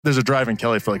There's a drive in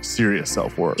Kelly for like serious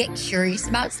self-work. Get curious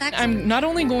about sex. I'm not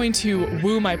only going to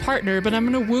woo my partner, but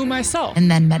I'm going to woo myself.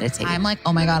 And then meditate. I'm like,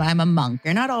 oh my God, I'm a monk.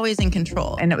 You're not always in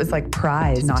control. And it was like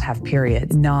pride to not have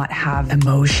periods, not have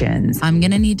emotions. I'm going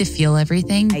to need to feel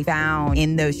everything. I found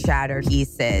in those shattered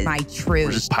pieces my truth.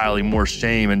 We're just piling more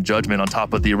shame and judgment on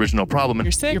top of the original problem.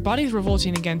 You're sick. Your body's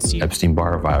revolting against you.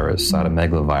 Epstein-Barr virus,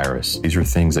 cytomegalovirus. These are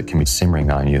things that can be simmering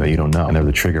on you that you don't know, and they're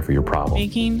the trigger for your problem.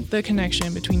 Making the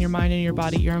connection between your mind and your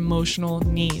body, your emotional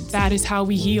needs. That is how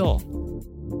we heal.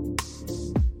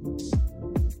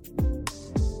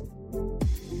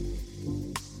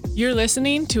 You're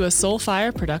listening to a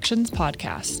Soulfire Productions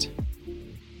podcast.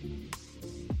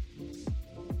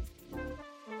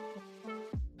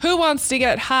 Who wants to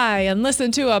get high and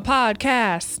listen to a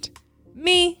podcast?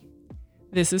 Me.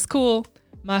 This is cool.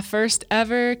 My first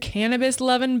ever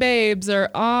cannabis-loving babes are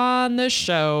on the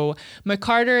show.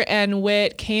 McCarter and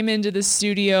Whit came into the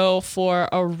studio for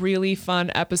a really fun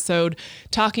episode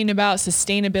talking about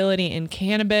sustainability in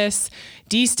cannabis,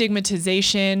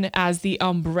 destigmatization as the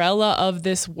umbrella of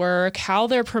this work, how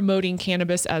they're promoting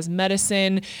cannabis as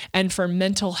medicine and for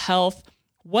mental health,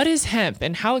 what is hemp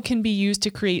and how it can be used to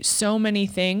create so many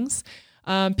things,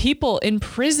 people in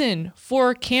prison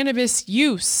for cannabis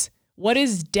use, what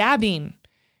is dabbing,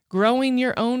 growing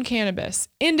your own cannabis,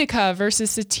 indica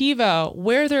versus sativa,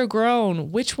 where they're grown,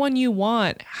 which one you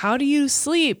want, how do you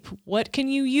sleep, what can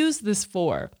you use this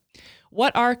for,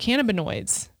 what are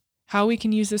cannabinoids, how we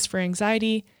can use this for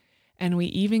anxiety, and we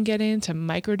even get into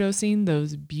microdosing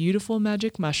those beautiful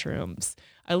magic mushrooms.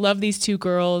 I love these two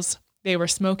girls. They were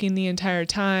smoking the entire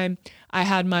time. I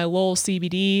had my Lowell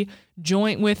CBD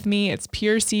joint with me. It's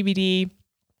pure CBD.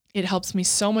 It helps me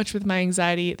so much with my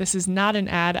anxiety. This is not an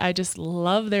ad. I just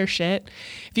love their shit.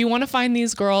 If you want to find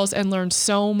these girls and learn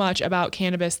so much about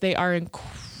cannabis, they are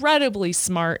incredibly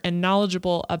smart and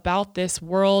knowledgeable about this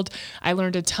world. I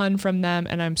learned a ton from them,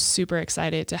 and I'm super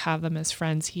excited to have them as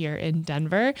friends here in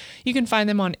Denver. You can find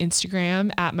them on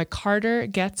Instagram at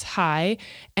McCarter Gets High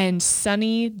and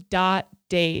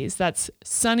sunny.daze. That's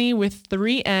sunny with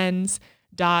 3 N's.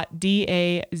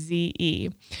 .daze.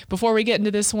 Before we get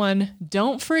into this one,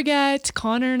 don't forget,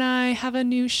 Connor and I have a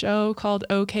new show called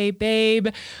Okay Babe.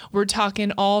 We're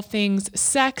talking all things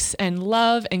sex and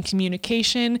love and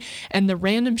communication and the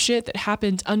random shit that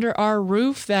happened under our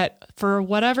roof that for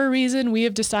whatever reason we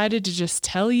have decided to just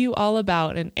tell you all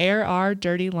about and air our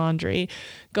dirty laundry.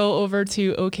 Go over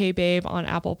to Okay Babe on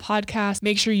Apple Podcasts.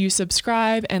 Make sure you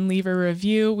subscribe and leave a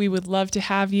review. We would love to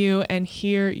have you and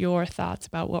hear your thoughts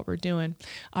about what we're doing.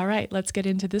 All right, let's get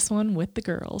into this one with the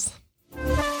girls.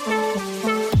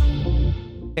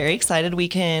 Very excited we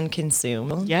can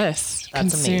consume. Yes,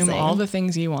 That's consume amazing. all the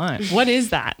things you want. What is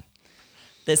that?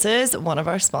 This is one of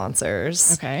our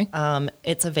sponsors. Okay.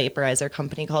 It's a vaporizer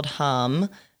company called Hum,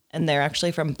 and they're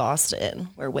actually from Boston,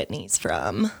 where Whitney's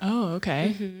from. Oh,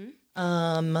 okay. Mm-hmm.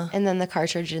 And then the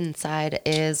cartridge inside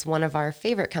is one of our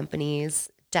favorite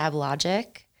companies, Dab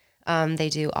Logic. They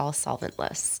do all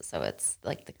solventless, so it's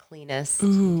like the cleanest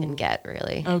you can get,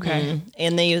 really. Okay.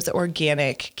 And they use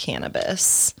organic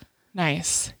cannabis.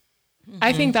 Nice.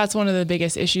 I think that's one of the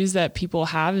biggest issues that people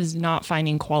have is not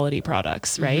finding quality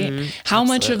products, right? How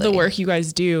much of the work you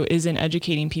guys do is in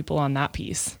educating people on that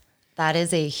piece? That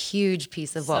is a huge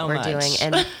piece of what So we're much. doing.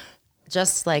 And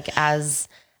just like as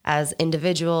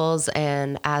individuals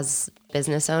and as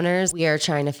business owners, we are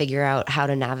trying to figure out how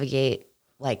to navigate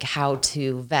like how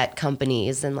to vet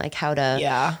companies and like how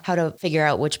to figure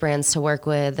out which brands to work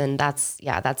with. And that's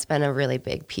been a really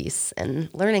big piece and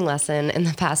learning lesson in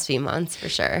the past few months for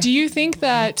sure. Do you think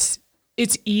that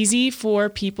it's easy for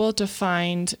people to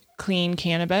find clean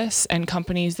cannabis and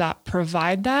companies that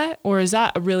provide that? Or is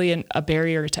that really a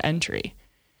barrier to entry?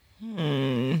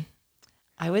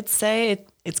 I would say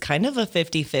it's kind of a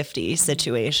 50-50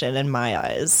 situation in my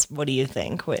eyes. What do you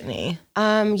think, Whitney?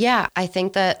 Yeah, I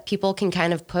think that people can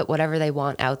kind of put whatever they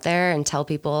want out there and tell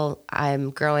people I'm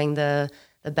growing the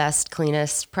best,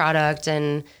 cleanest product.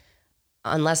 And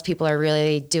unless people are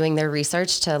really doing their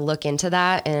research to look into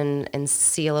that and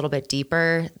see a little bit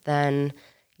deeper, then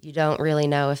you don't really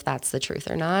know if that's the truth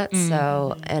or not.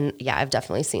 So, and yeah, I've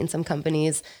definitely seen some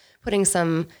companies putting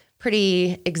some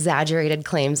pretty exaggerated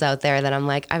claims out there that I'm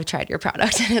like, I've tried your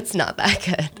product and it's not that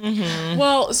good.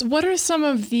 Well, so what are some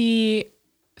of the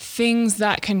things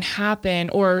that can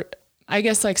happen, or I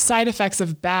guess like side effects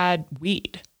of bad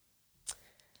weed?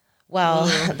 Well,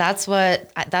 that's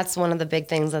one of the big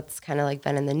things that's kind of like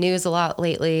been in the news a lot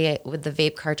lately with the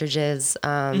vape cartridges.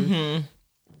 I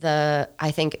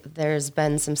think there's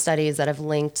been some studies that have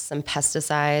linked some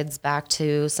pesticides back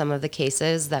to some of the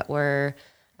cases that were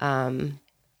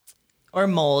Or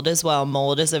mold as well.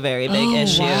 Mold is a very big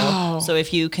issue. Wow. So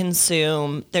if you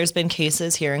consume, there's been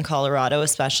cases here in Colorado,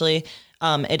 especially,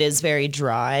 it is very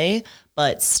dry,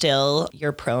 but still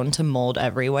you're prone to mold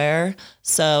everywhere.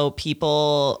 So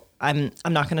people, I'm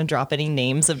not going to drop any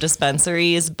names of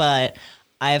dispensaries, but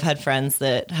I've had friends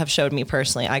that have showed me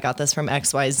personally, I got this from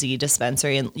XYZ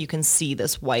dispensary, and you can see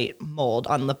this white mold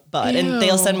on the bud. And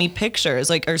they'll send me pictures,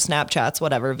 like, or Snapchats,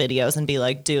 whatever, videos, and be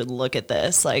like, dude, look at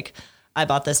this. Like, I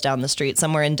bought this down the street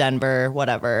somewhere in Denver,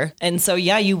 whatever. And so,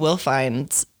 yeah, you will find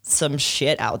some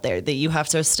shit out there that you have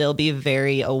to still be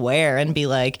very aware and be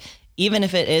like, even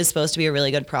if it is supposed to be a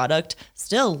really good product,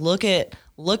 still look at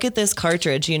this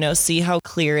cartridge, you know, see how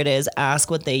clear it is, ask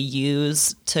what they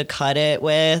use to cut it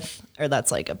with, or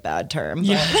that's like a bad term.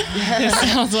 But It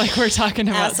sounds like we're talking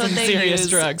about ask some what they serious use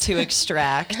drugs. to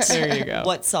extract. There you go.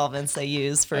 What solvents they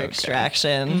use for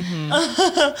extraction.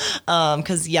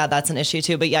 Because, yeah, that's an issue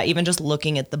too. But yeah, even just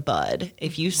looking at the bud,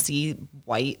 if you see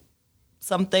white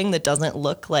something that doesn't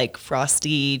look like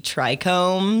frosty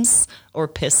trichomes or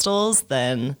pistils,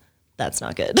 then that's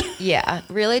not good. Yeah,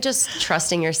 really just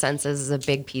trusting your senses is a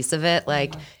big piece of it.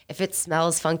 Like if it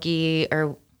smells funky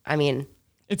or, I mean,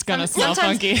 It's going to smell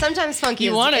funky. Sometimes funky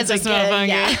You is, want it is to a smell good,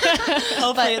 funky. yeah.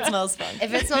 Hopefully it smells fun.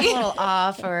 If it smells a little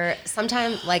off, or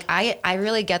sometimes like I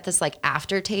really get this like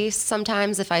aftertaste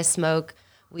sometimes if I smoke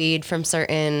weed from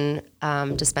certain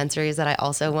dispensaries that I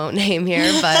also won't name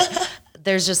here, but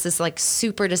there's just this like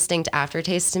super distinct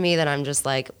aftertaste to me that I'm just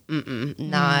like,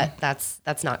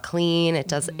 that's not clean. It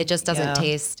just doesn't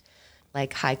taste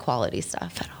like high quality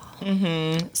stuff at all.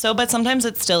 So, but sometimes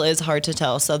it still is hard to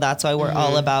tell. So that's why we're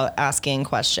all about asking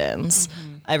questions.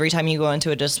 Every time you go into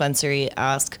a dispensary,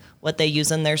 ask what they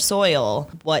use in their soil,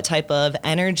 what type of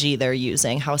energy they're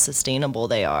using, how sustainable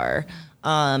they are,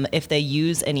 if they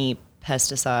use any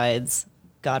pesticides,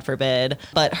 God forbid,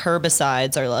 but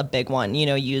herbicides are a big one, you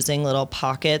know, using little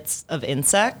pockets of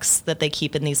insects that they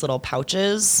keep in these little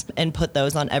pouches and put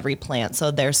those on every plant. So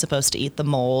they're supposed to eat the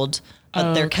mold,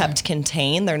 but they're kept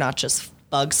contained. They're not just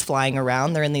bugs flying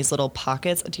around. They're in these little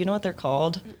pockets. Do you know what they're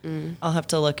called? I'll have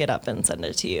to look it up and send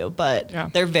it to you, but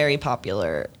they're very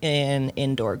popular in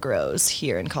indoor grows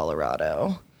here in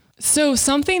Colorado. So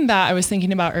something that I was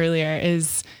thinking about earlier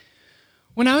is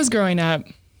when I was growing up,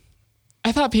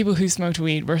 I thought people who smoked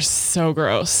weed were so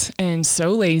gross and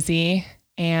so lazy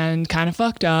and kind of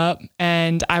fucked up.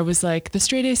 And I was like the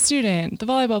straight A student, the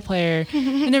volleyball player.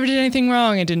 I never did anything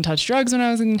wrong. I didn't touch drugs when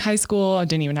I was in high school. I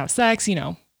didn't even have sex, you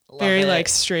know, very like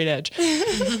straight edge.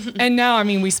 And now, I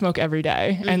mean, we smoke every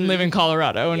day and live in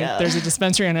Colorado, and there's a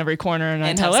dispensary on every corner. And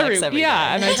I tell everyone,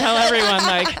 and I tell everyone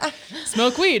like,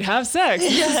 smoke weed, have sex.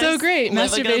 This is so great.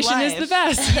 Masturbation is the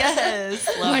best. Yes.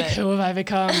 Love Like, it. who have I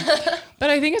become? But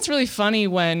I think it's really funny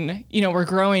when, you know, we're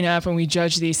growing up and we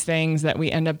judge these things that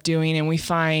we end up doing and we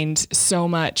find so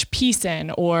much peace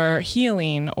in or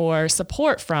healing or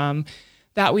support from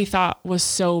that we thought was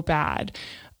so bad.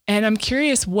 And I'm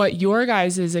curious what your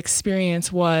guys'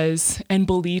 experience was and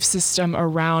belief system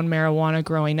around marijuana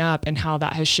growing up and how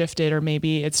that has shifted, or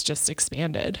maybe it's just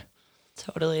expanded.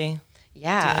 Totally.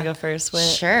 Yeah. Do you want to go first, Whit?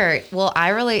 Sure. Well, I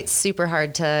relate super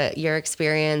hard to your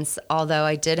experience, although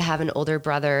I did have an older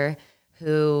brother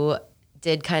who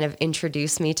did kind of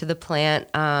introduce me to the plant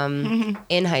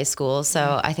in high school.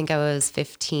 So I think I was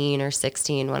 15 or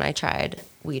 16 when I tried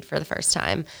weed for the first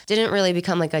time. Didn't really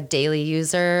become like a daily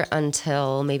user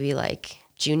until maybe like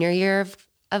junior year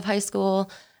of high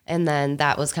school. And then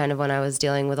that was kind of when I was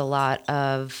dealing with a lot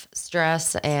of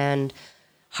stress and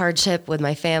hardship with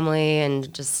my family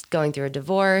and just going through a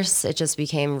divorce. It just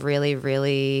became really,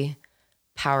 really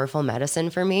powerful medicine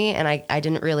for me. And I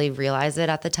didn't really realize it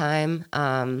at the time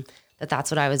that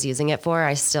that's what I was using it for.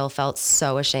 I still felt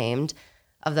so ashamed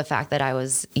of the fact that I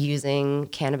was using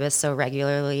cannabis so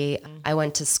regularly. I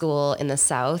went to school in the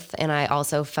South, and I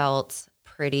also felt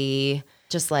pretty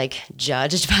just like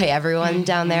judged by everyone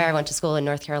down there. I went to school in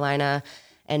North Carolina,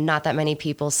 and not that many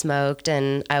people smoked,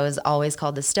 and I was always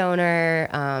called the stoner.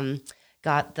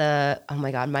 Oh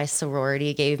my God, my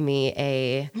sorority gave me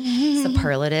a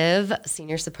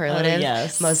senior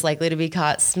superlative, most likely to be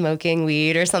caught smoking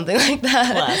weed or something like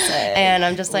that. Classic. And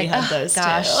I'm just like, oh those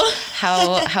gosh, too.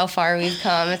 how far we've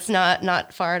come. It's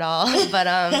not far at all,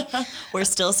 but We're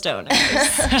still stoners.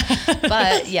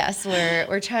 but yes,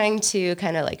 we're trying to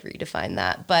kind of like redefine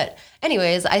that. But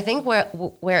anyways, I think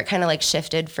where it kind of like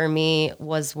shifted for me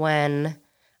was when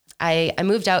I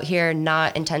moved out here,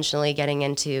 not intentionally getting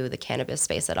into the cannabis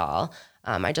space at all.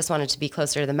 I just wanted to be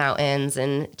closer to the mountains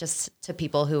and just to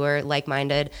people who were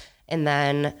like-minded, and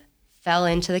then fell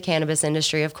into the cannabis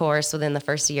industry, of course, within the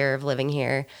first year of living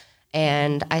here.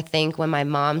 And I think when my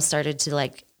mom started to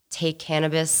like take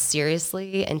cannabis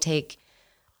seriously and take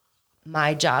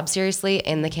my job seriously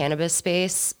in the cannabis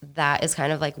space, that is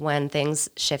kind of like when things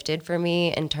shifted for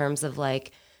me in terms of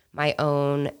like my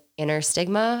own inner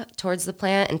stigma towards the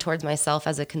plant and towards myself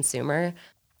as a consumer.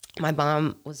 My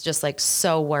mom was just like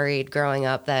so worried growing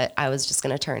up that I was just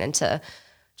going to turn into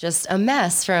just a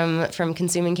mess from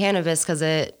consuming cannabis, because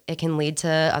it can lead to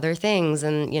other things.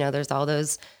 And, you know, there's all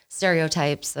those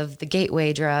stereotypes of the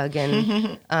gateway drug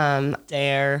and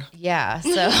Dare. yeah,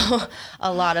 so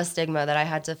a lot of stigma that I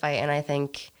had to fight, and I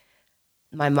think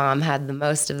my mom had the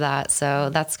most of that.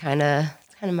 So that's kind of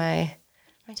my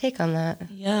take on that.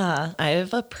 Yeah, I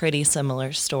have a pretty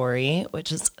similar story,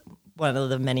 which is one of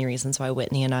the many reasons why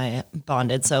Whitney and I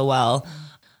bonded so well.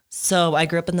 So I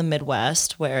grew up in the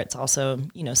Midwest, where it's also,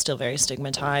 you know, still very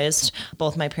stigmatized.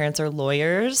 Both my parents are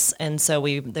lawyers, and so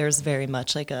there's very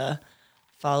much like a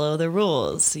follow the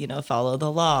rules, you know, follow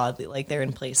the law. Like they're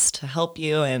in place to help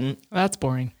you. And That's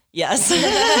boring. yes,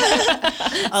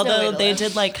 although they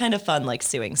did like kind of fun like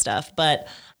suing stuff, but.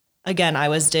 Again,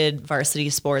 I did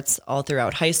varsity sports all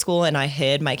throughout high school, and I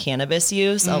hid my cannabis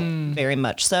use very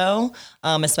much so,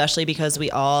 especially because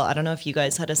I don't know if you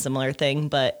guys had a similar thing,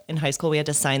 but in high school we had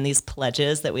to sign these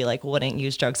pledges that we like wouldn't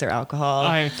use drugs or alcohol.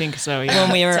 I think so, yeah.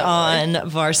 When we were on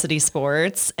varsity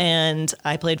sports, and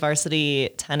I played varsity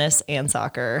tennis and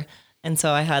soccer. And so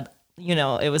I had, you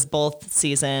know, it was both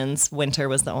seasons. Winter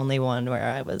was the only one where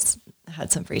I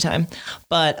had some free time,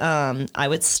 but I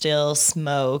would still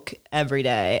smoke every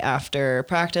day after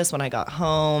practice when I got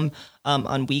home.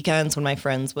 On weekends when my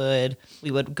friends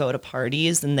we would go to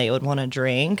parties and they would want to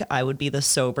drink, I would be the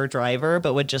sober driver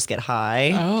but would just get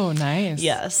high. Oh, nice.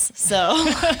 Yes. So,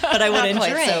 but I wouldn't Not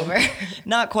quite drink. sober.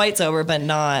 Not quite sober, but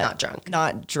not drunk.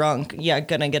 Not drunk. Yeah,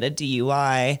 gonna get a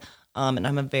DUI. And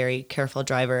I'm a very careful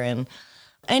driver. And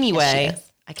anyway. Yes, she is.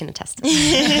 I can attest to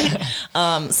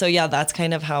that. So yeah, that's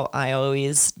kind of how I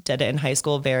always did it in high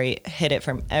school. Hid it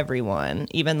from everyone,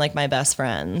 even like my best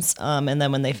friends. And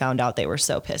then when they found out, they were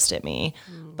so pissed at me.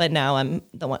 But now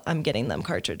I'm getting them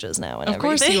cartridges now. And Of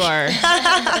course you are.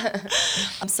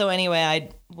 So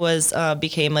anyway, I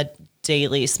became a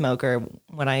daily smoker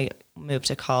when I moved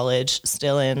to college,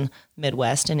 still in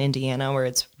Midwest in Indiana, where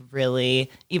it's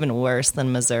really even worse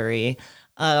than Missouri,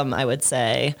 I would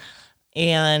say.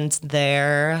 And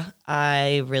there,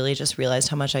 I really just realized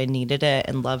how much I needed it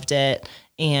and loved it.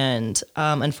 And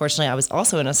unfortunately, I was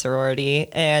also in a sorority,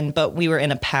 but we were in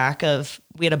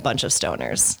we had a bunch of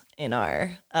stoners in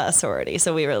our sorority.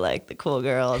 So we were like the cool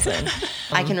girls. And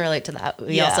I can relate to that.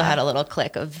 We also had a little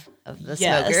clique of the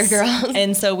smoker girls.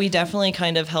 And so we definitely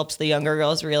kind of helped the younger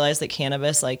girls realize that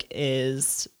cannabis like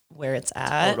is where it's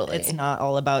at. Totally. It's not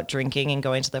all about drinking and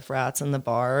going to the frats and the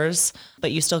bars, but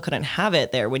you still couldn't have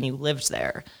it there when you lived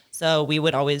there. So we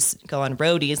would always go on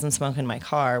roadies and smoke in my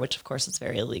car, which of course is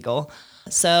very illegal.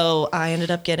 So I ended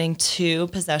up getting 2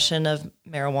 possession of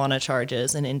marijuana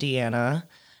charges in Indiana,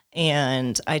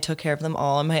 and I took care of them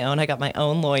all on my own. I got my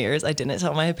own lawyers. I didn't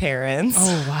tell my parents.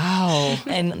 Oh, wow.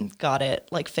 And got it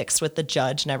like fixed with the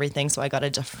judge and everything. So I got a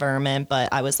deferment, but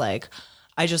I was like,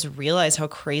 I just realized how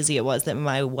crazy it was that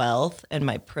my wealth and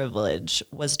my privilege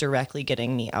was directly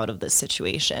getting me out of this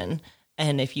situation.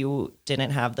 And if you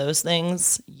didn't have those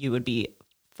things, you would be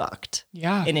fucked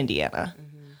in Indiana.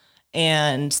 Mm-hmm.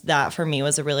 And that for me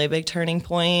was a really big turning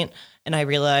point. And I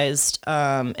realized,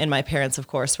 and my parents, of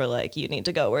course, were like, you need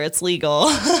to go where it's legal.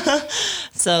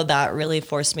 So that really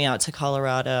forced me out to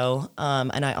Colorado.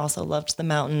 And I also loved the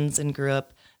mountains and grew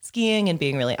up skiing and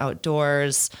being really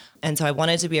outdoors. And so I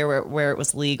wanted to be where it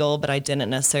was legal, but I didn't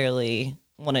necessarily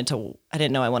I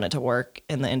didn't know I wanted to work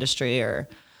in the industry or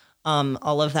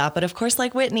all of that. But of course,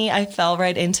 like Whitney, I fell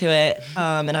right into it.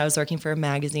 And I was working for a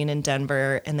magazine in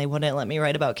Denver, and they wouldn't let me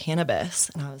write about cannabis.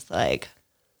 And I was like,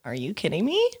 are you kidding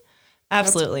me?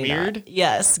 Absolutely not.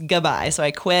 Yes, goodbye. So I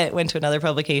quit, went to another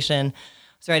publication,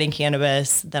 was writing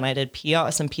cannabis. Then I did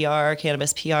some PR,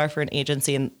 cannabis PR for an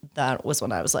agency. And that was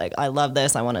when I was like, I love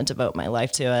this. I want to devote my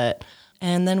life to it.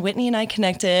 And then Whitney and I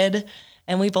connected,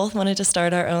 and we both wanted to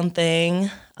start our own thing.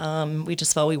 We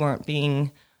just felt we weren't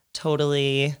being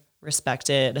totally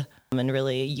respected and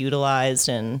really utilized.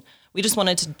 And we just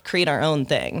wanted to create our own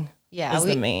thing. Yeah,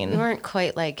 we weren't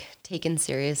quite like taken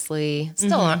seriously.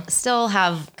 Still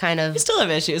have kind of. We still have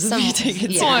issues with being taken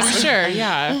seriously. Oh, I'm sure,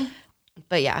 yeah.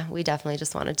 But yeah, we definitely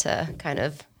just wanted to kind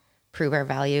of prove our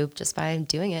value just by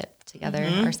doing it together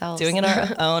ourselves. Doing it our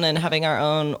own and having our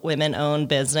own women-owned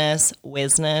business,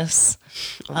 Wizness.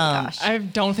 Oh my gosh. I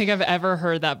don't think I've ever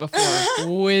heard that before.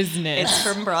 Wizness. It's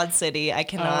from Broad City. I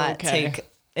cannot take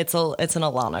It's an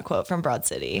Alana quote from Broad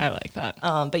City. I like that.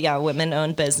 But yeah,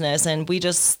 women-owned business, and we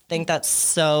just think that's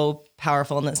so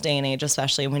powerful in this day and age,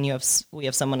 especially when we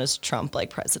have someone as Trump like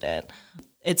president.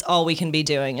 It's all we can be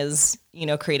doing is,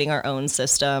 creating our own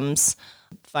systems,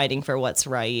 fighting for what's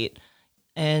right,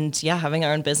 and yeah, having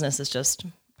our own business is just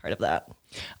part of that.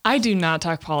 I do not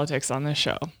talk politics on this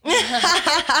show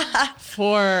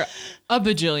for a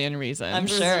bajillion reasons. I'm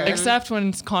sure. Except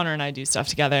when Connor and I do stuff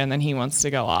together and then he wants to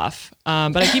go off.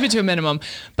 But I keep it to a minimum.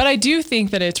 But I do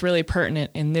think that it's really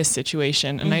pertinent in this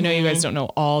situation. And I know you guys don't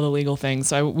know all the legal things,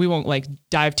 so we won't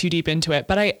dive too deep into it.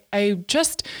 But I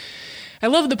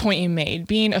love the point you made.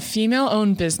 Being a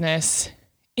female-owned business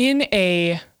in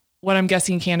what I'm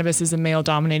guessing cannabis is a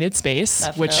male-dominated space,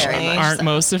 Definitely. which aren't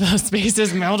most of those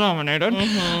spaces male-dominated.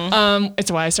 It's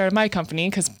why I started my company,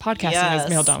 because podcasting is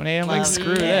male-dominated. I'm like,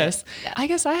 screw this. Yeah. I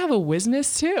guess I have a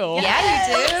business too. Yeah,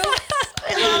 you do.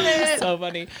 I love it. So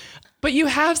funny. But you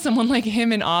have someone like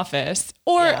him in office,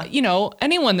 or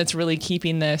anyone that's really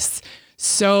keeping this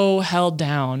so held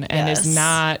down and is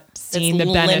not seeing the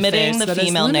benefits, limiting the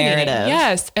female narrative.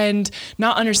 Yes, and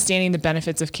not understanding the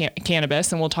benefits of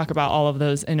cannabis, and we'll talk about all of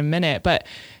those in a minute. But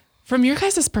from your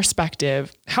guys'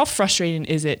 perspective, how frustrating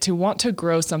is it to want to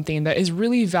grow something that is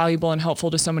really valuable and helpful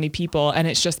to so many people, and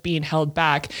it's just being held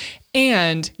back,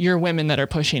 and you're women that are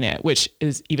pushing it, which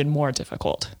is even more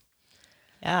difficult?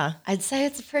 Yeah. I'd say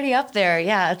it's pretty up there.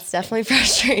 Yeah, it's definitely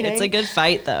frustrating. It's a good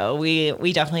fight, though. We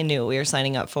definitely knew what we were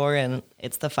signing up for, and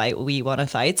it's the fight we want to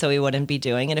fight, so we wouldn't be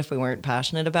doing it if we weren't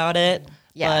passionate about it.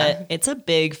 Yeah. But it's a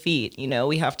big feat.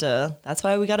 We have to, that's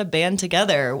why we got to band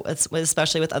together,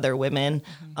 especially with other women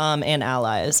and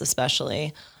allies,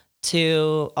 especially,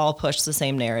 to all push the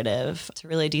same narrative, to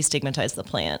really destigmatize the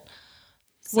plant.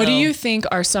 What do you think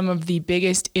are some of the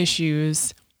biggest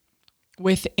issues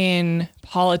within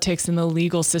politics and the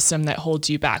legal system that holds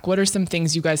you back? What are some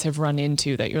things you guys have run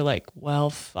into that you're like, well,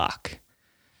 fuck?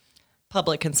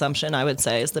 Public consumption, I would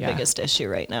say, is the biggest issue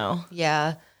right now.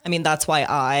 Yeah. I mean, that's why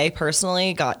I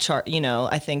personally got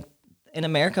I think in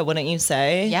America, wouldn't you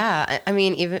say? Yeah. I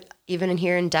mean, even in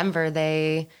here in Denver,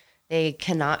 they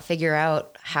cannot figure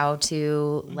out how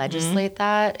to legislate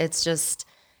that.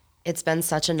 It's been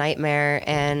such a nightmare,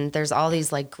 and there's all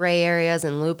these like gray areas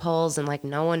and loopholes, and like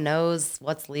no one knows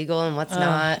what's legal and what's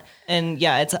not. And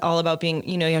yeah, it's all about being,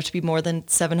 you have to be more than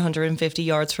 750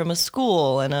 yards from a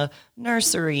school and a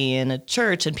nursery and a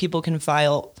church, and people can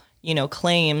file,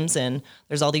 claims, and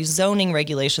there's all these zoning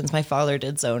regulations. My father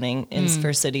did zoning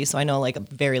for city, so I know like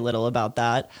very little about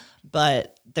that,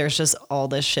 but there's just all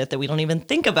this shit that we don't even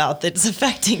think about that's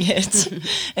affecting it.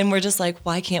 And we're just like,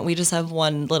 why can't we just have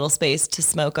one little space to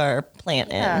smoke our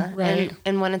plant in? Right.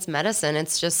 And when it's medicine,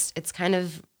 it's kind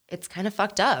of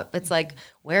fucked up. It's like,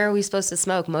 where are we supposed to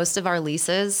smoke? Most of our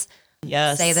leases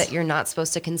say that you're not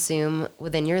supposed to consume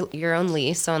within your own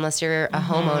lease. So unless you're a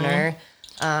homeowner,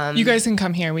 You guys can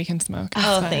come here. We can smoke.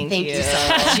 Oh, thank you so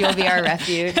much. You'll be our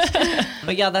refuge.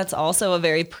 But yeah, that's also a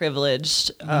very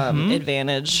privileged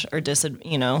advantage or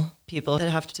people that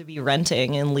have to be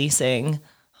renting and leasing.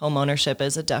 Home ownership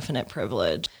is a definite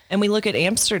privilege. And we look at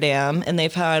Amsterdam, and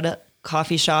they've had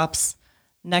coffee shops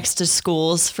next to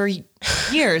schools for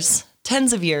years,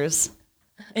 tens of years.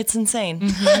 It's insane.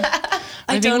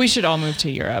 I think we should all move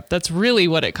to Europe. That's really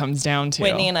what it comes down to.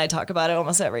 Whitney and I talk about it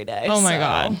almost every day. Oh my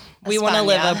God. We want to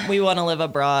live we want to live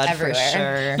abroad Everywhere.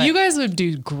 for sure. You guys would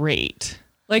do great.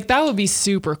 Like, that would be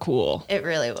super cool. It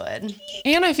really would.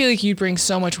 And I feel like you'd bring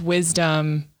so much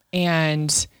wisdom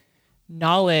and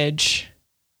knowledge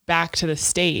back to the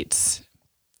States.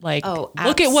 Like,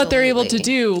 look at what they're able to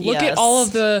do. Look at all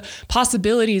of the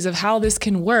possibilities of how this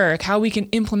can work, how we can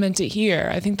implement it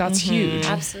here. I think that's huge.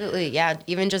 Absolutely. Yeah.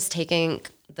 Even just taking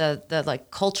the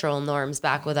like cultural norms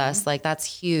back with us, like that's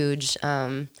huge.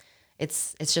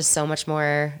 It's just so much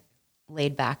more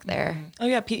laid back there. Oh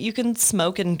yeah. You can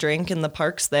smoke and drink in the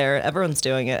parks there. Everyone's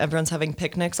doing it. Everyone's having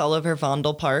picnics all over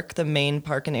Vondel Park, the main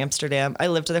park in Amsterdam. I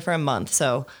lived there for a month,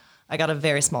 so I got a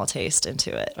very small taste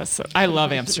into it. I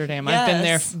love Amsterdam. I've been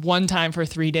there one time for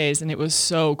 3 days, and it was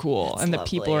so cool. It's and the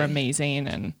lovely. people are amazing.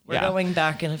 And we're going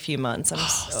back in a few months. I'm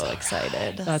so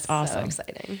excited. That's awesome. So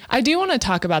exciting. I do want to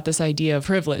talk about this idea of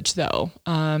privilege, though.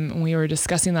 We were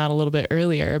discussing that a little bit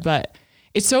earlier, but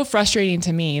it's so frustrating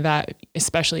to me that,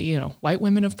 especially, white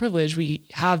women of privilege, we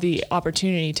have the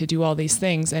opportunity to do all these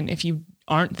things. And if you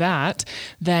aren't that,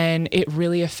 then it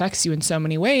really affects you in so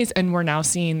many ways. And we're now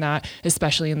seeing that,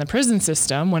 especially in the prison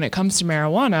system, when it comes to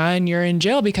marijuana, and you're in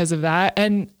jail because of that.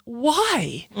 And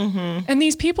why? And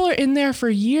these people are in there for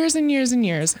years and years and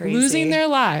years, losing their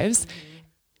lives.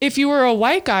 if you were a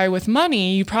white guy with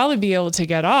money, you'd probably be able to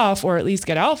get off or at least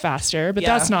get out faster, but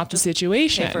that's not the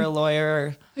situation. Pay for a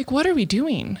lawyer. Like, what are we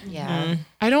doing? Yeah.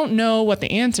 I don't know what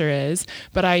the answer is,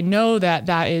 but I know that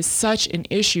that is such an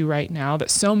issue right now that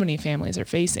so many families are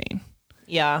facing.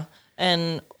 Yeah.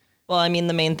 And well, I mean,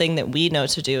 the main thing that we know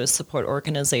to do is support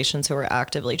organizations who are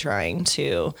actively trying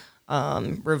to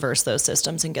reverse those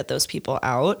systems and get those people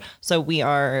out. So we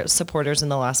are supporters in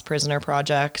the Last Prisoner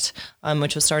Project,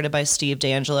 which was started by Steve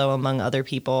D'Angelo, among other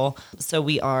people. So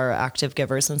we are active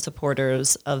givers and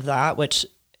supporters of that, which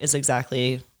is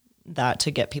exactly that,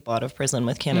 to get people out of prison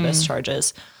with cannabis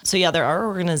charges. So yeah, there are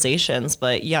organizations,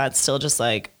 but yeah, it's still just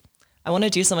like, I want to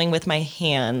do something with my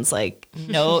hands. Like,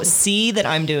 no, see that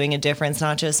I'm doing a difference,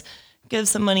 not just give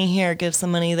some money here, give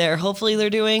some money there. Hopefully they're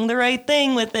doing the right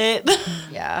thing with it.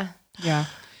 Yeah. Yeah.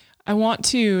 I want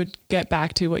to get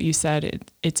back to what you said.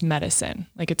 It's medicine.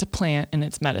 Like, it's a plant and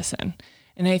it's medicine.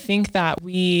 And I think that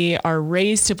we are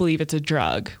raised to believe it's a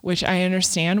drug, which I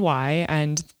understand why.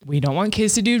 And we don't want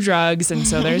kids to do drugs. And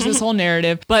so there's this whole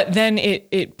narrative. But then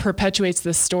it perpetuates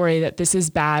the story that this is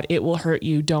bad. It will hurt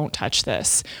you. Don't touch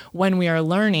this. When we are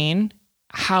learning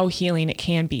how healing it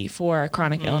can be for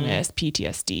chronic illness,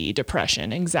 PTSD,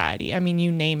 depression, anxiety. I mean,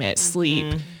 you name it,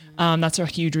 sleep. That's a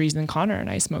huge reason Connor and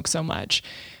I smoke so much.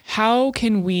 How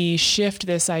can we shift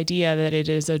this idea that it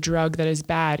is a drug that is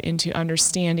bad into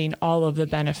understanding all of the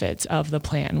benefits of the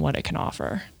plant and what it can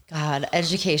offer? God,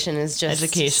 education is just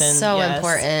Education, so yes.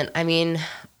 important. I mean,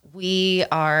 we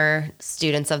are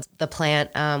students of the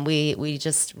plant. We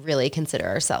just really consider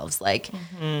ourselves like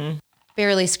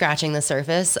barely scratching the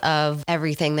surface of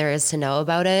everything there is to know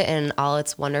about it and all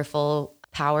its wonderful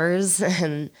powers.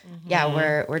 And yeah,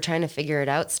 we're trying to figure it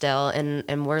out still,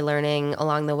 and we're learning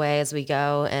along the way as we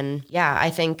go. And yeah, I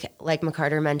think like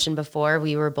McCarter mentioned before,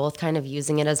 we were both kind of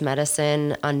using it as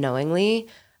medicine unknowingly.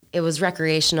 It was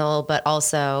recreational, but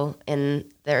also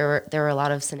there were a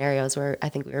lot of scenarios where I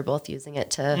think we were both using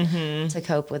it to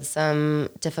cope with some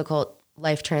difficult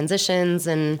life transitions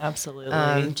and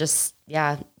Absolutely. just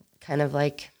yeah, kind of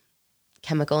like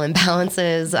chemical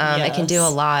imbalances. It can do a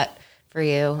Yes. lot for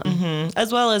you.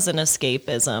 As well as an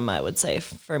escapism, I would say,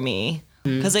 for me.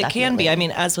 Because it can be, I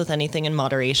mean, as with anything in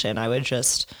moderation,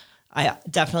 I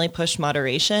definitely push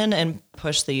moderation and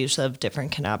push the use of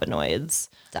different cannabinoids.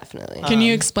 Definitely. Can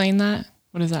you explain that?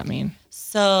 What does that mean?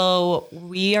 So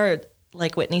we are,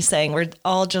 like Whitney's saying, we're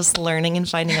all just learning and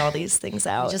finding all these things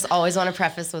out. Just always want to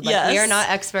preface with like, Yes. we are not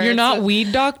experts. You're not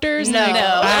weed doctors? No. Like,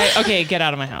 No. okay, get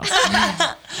out of my house.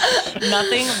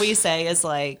 Nothing we say is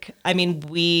like, I mean,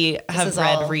 we have is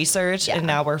read all- research and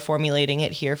now we're formulating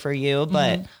it here for you,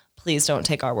 but please don't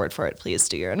take our word for it. Please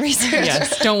do your own research.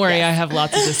 Yes, don't worry. I have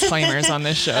lots of disclaimers on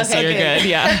this show, so you're good.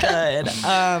 Yeah.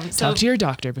 Good. Talk to your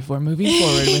doctor before moving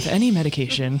forward with any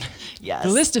medication. Yes. The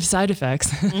list of side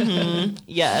effects.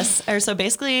 Yes. Or so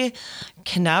basically,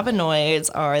 cannabinoids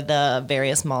are the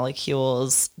various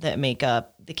molecules that make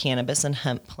up the cannabis and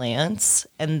hemp plants.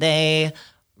 And they,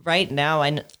 right now,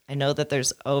 I know that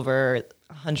there's over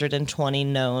 120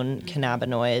 known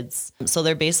cannabinoids. So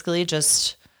they're basically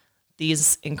just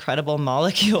these incredible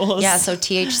molecules. Yeah, so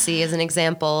THC is an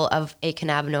example of a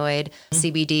cannabinoid.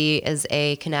 CBD is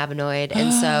a cannabinoid.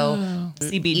 And so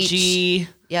CBG.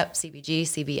 CBG,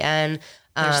 CBN.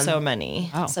 There's so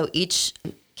many. So each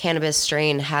cannabis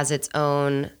strain has its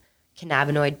own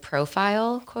cannabinoid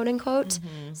profile, quote unquote.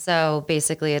 So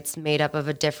basically it's made up of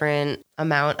a different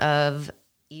amount of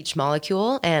each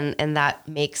molecule, and that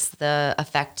makes the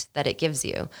effect that it gives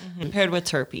you. Paired with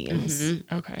terpenes.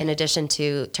 Okay. In addition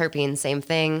to terpenes, same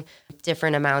thing,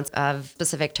 different amounts of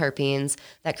specific terpenes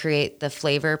that create the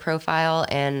flavor profile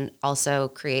and also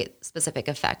create specific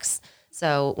effects.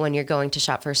 So when you're going to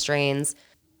shop for strains,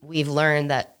 we've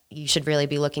learned that you should really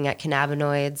be looking at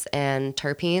cannabinoids and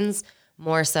terpenes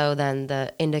more so than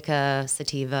the indica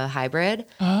sativa hybrid.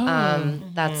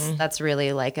 That's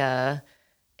really like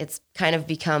it's kind of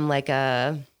become like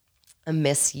a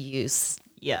misuse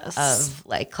Yes. of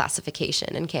like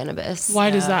classification in cannabis. Why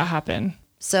does that happen?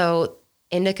 So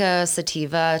indica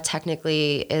sativa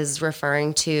technically is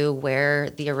referring to where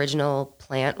the original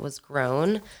plant was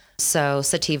grown. So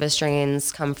sativa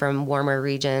strains come from warmer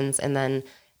regions, and then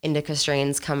indica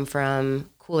strains come from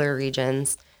cooler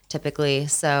regions typically.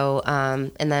 So,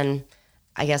 and then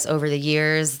I guess over the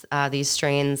years, these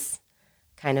strains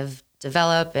kind of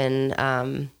develop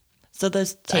and So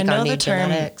this, I take know on the new term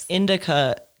genetics.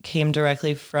 indica came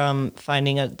directly from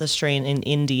finding the strain in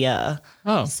India.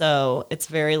 Oh. So it's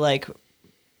very like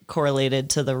correlated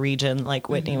to the region, like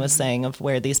Whitney was saying, of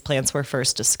where these plants were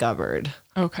first discovered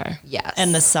Okay. yes.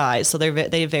 and the size. So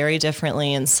they vary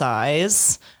differently in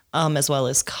size, as well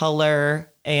as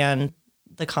color and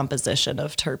the composition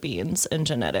of terpenes and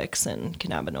genetics and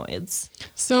cannabinoids.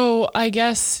 So I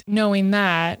guess knowing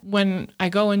that, when I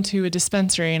go into a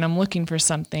dispensary and I'm looking for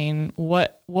something,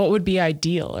 what would be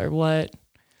ideal, or what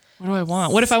do I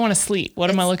want? What if I want to sleep?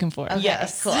 What am I looking for? Okay,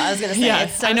 Yes. cool. I was gonna say, Yeah,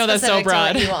 it's so I know that's so specific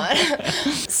to what broad. you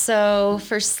want. So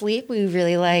for sleep, we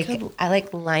really I like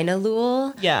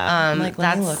linalool. Yeah.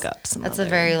 Let me look up some That's other. a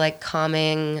very like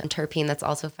calming terpene that's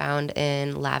also found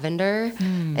in lavender,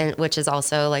 and which is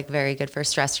also like very good for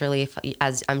stress relief,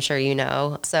 as I'm sure you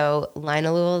know. So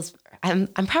linalool is, I'm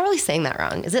probably saying that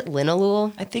wrong. Is it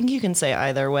linalool? I think you can say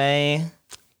either way.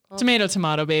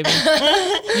 Tomato, baby.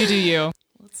 You do you.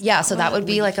 Yeah, so that would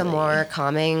be like a more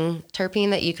calming terpene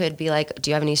that you could be like, do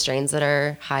you have any strains that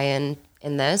are high in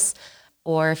this?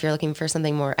 Or if you're looking for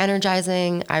something more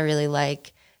energizing, I really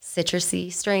like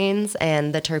citrusy strains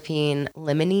and the terpene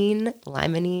limonene.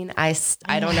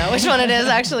 I don't know which one it is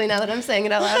actually, now that I'm saying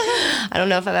it out loud. I don't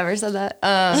know if I've ever said that.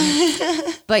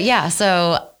 But yeah,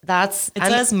 so that's... It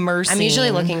says myrcene. I'm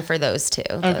usually looking for those two.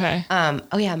 Okay.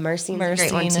 Oh yeah, myrcene's a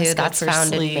great one Myrcene is too. good That's for found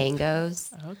sleep. in mangoes.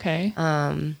 Okay.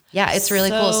 Yeah, it's really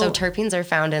cool. So So- terpenes are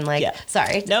found in like, Yeah.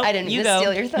 sorry, Nope, I didn't you mean to go.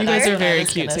 steal your thunder. You guys are I very was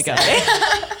cute gonna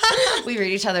together. We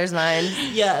read each other's minds.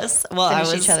 Yes. Well, I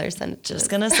Finish was each other's sentences. just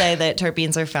going to say that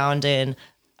terpenes are found in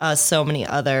so many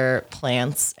other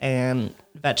plants and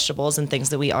vegetables and things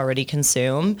that we already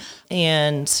consume.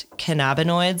 And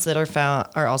cannabinoids that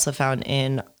are also found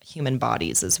in human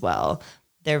bodies as well.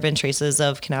 There have been traces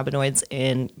of cannabinoids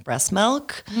in breast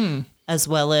milk, as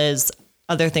well as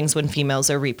other things when females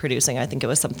are reproducing. I think it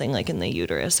was something like in the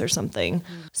uterus or something.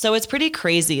 So it's pretty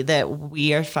crazy that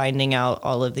we are finding out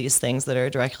all of these things that are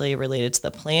directly related to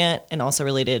the plant and also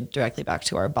related directly back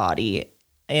to our body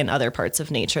and other parts of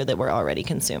nature that we're already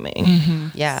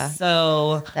consuming. Yeah.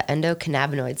 So The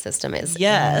endocannabinoid system is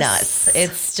Yes. nuts.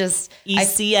 It's just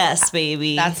ECS,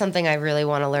 baby. that's something I really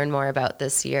want to learn more about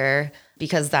this year,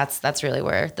 because that's really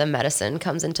where the medicine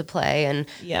comes into play. And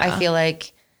Yeah. I feel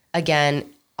like, again,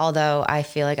 although I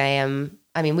feel like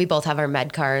we both have our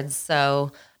med cards.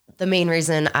 So the main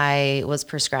reason I was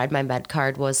prescribed my med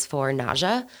card was for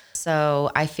nausea.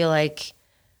 So I feel like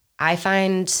I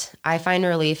find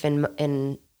relief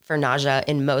for nausea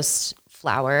in most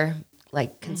flower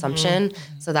like consumption.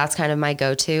 So that's kind of my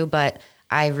go-to, but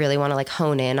I really want to like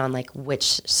hone in on like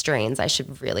which strains I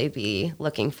should really be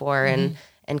looking for and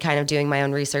kind of doing my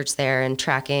own research there and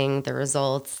tracking the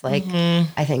results. Like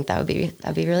I think that'd be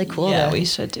really cool. yeah, to we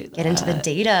should do that. get into the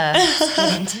data.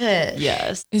 Get into it.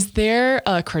 Yes. Is there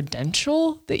a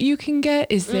credential that you can get?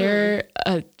 Is there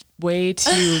a way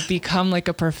to become like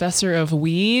a professor of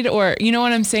weed, or you know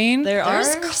what I'm saying? There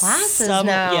There's are classes some,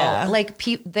 now. Yeah. Like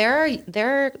there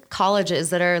are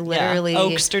colleges that are literally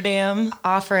Oaksterdam.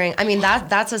 offering. I mean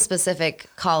that's a specific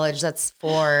college that's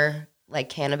for like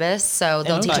cannabis. So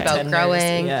they'll And teach about bartenders,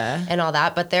 growing yeah. and all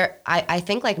that. But I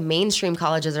think like mainstream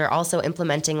colleges are also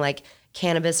implementing like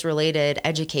cannabis related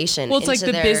education. Well, it's like into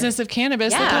the their- business of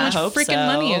cannabis. Look Yeah. how much I hope freaking so.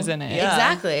 money is in it. Yeah.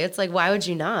 Exactly. It's like, why would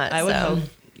you not? I would So- hope.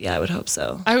 Yeah, I would hope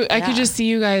so. I could just see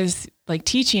you guys like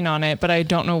teaching on it, but I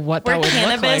don't know what We're that would look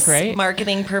cannabis like, right?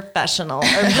 marketing professional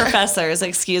or professors.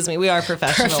 Excuse me, we are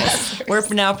professionals. We're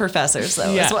now professors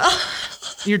though Yeah. as well.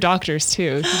 You're doctors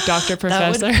too, doctor, That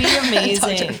professor. would be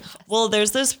amazing. Well, there's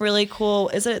this really cool.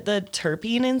 Is it the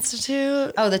Terpene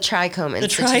Institute? Oh, the Trichome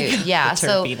Institute. Trichome- Yeah. the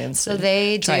So, Terpene so Institute.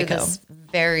 they do Trichome. this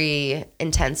very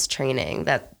intense training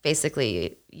that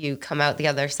basically you come out the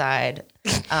other side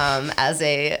as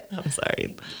a I'm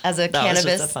sorry. as a That was cannabis.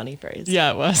 just a funny phrase.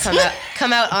 Yeah, it was.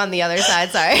 Come out on the other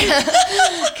side. Sorry,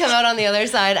 come out on the other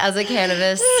side as a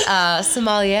cannabis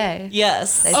sommelier.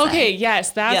 Yes. Okay,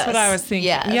 yes, that's Yes. what I was thinking.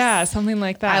 Yes. Yeah, something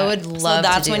like that. I would love. So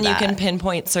that's to do when that. you can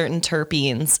pinpoint certain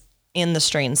terpenes in the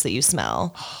strains that you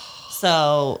smell.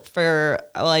 So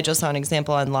I just saw an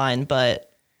example online, but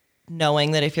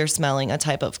knowing that if you're smelling a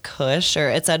type of kush, or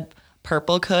it said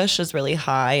purple kush is really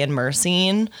high in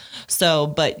myrcene. So,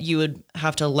 but you would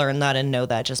have to learn that and know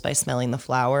that just by smelling the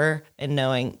flower and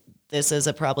knowing this is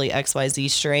a probably XYZ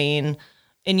strain.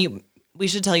 And we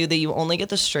should tell you that you only get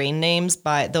the strain names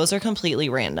those are completely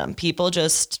random. People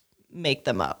just make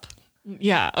them up.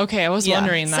 Yeah, okay, I was Yeah.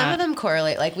 wondering that. Some of them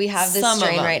correlate. Like we have this Some of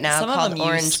strain them. right now Some of called them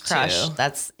Orange used Crush.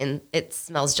 to. It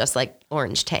smells just like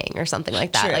orange tang or something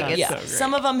like that. True. Like it's, yeah. so great.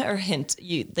 Some of them are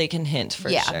they can hint for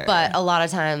yeah, sure. but a lot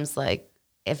of times, like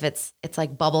if it's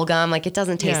like bubble gum, like it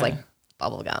doesn't taste Yeah. like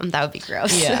bubble gum. That would be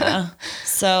gross. yeah.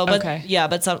 So, but Okay. yeah,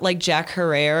 but some like Jack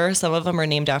Herrera, some of them are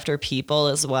named after people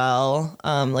as well,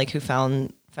 like who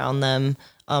found them,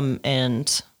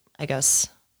 and I guess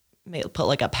put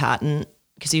like a patent,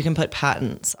 because you can put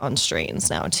patents on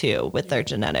strains now too with their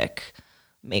genetic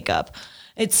makeup.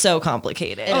 It's so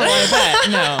complicated. Oh, I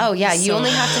bet. No. Oh yeah, you only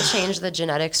have to change the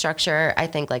genetic structure, I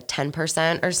think like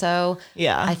 10% or so.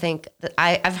 Yeah. I think that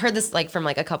I've heard this like from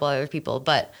like a couple other people,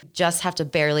 but just have to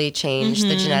barely change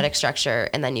the genetic structure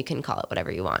and then you can call it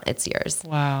whatever you want. It's yours.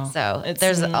 Wow. So It's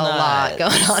there's a lot nuts.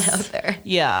 going on out there.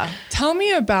 Yeah. Tell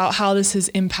me about how this has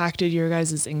impacted your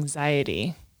guys'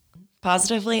 anxiety.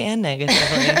 Positively and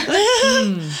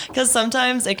negatively. Because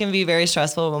sometimes it can be very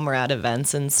stressful when we're at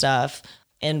events and stuff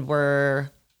and we're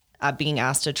being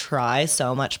asked to try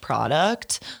so much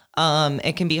product.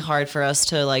 It can be hard for us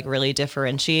to like really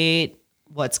differentiate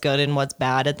what's good and what's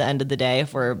bad at the end of the day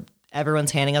if everyone's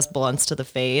handing us blunts to the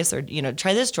face or, you know,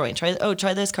 try this joint, try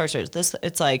this cartridge.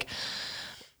 It's like,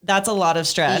 that's a lot of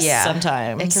stress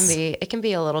sometimes. It can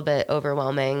be a little bit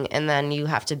overwhelming, and then you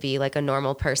have to be like a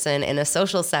normal person in a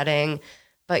social setting,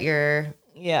 but you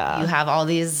have all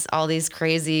these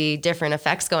crazy different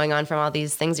effects going on from all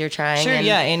these things you're trying. Sure,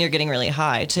 and you're getting really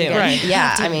high too. Right.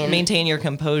 Yeah, I mean, maintain your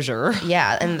composure.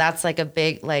 Yeah, and that's like a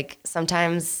big like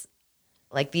sometimes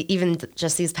like even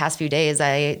just these past few days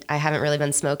I haven't really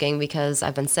been smoking because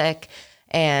I've been sick,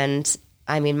 and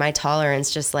I mean my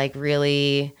tolerance just like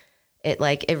really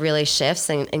it really shifts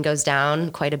and goes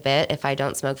down quite a bit if I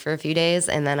don't smoke for a few days,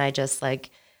 and then I just like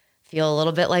feel a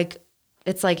little bit like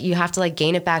it's like you have to like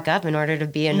gain it back up in order to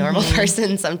be a normal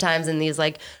person sometimes in these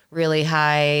like really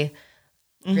high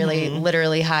really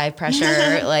literally high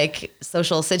pressure like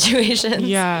social situations.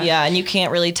 Yeah. And you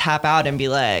can't really tap out and be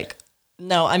like,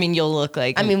 no, I mean you'll look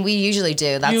like we usually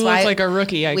do. That's You why look like a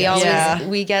rookie, I we guess.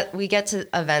 always we get to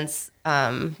events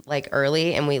like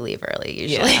early and we leave early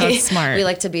usually. That's smart. We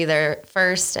like to be there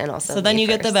first and also so then leave you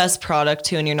get the first. best product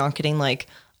too and you're not getting like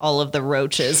all of the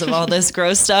roaches of all this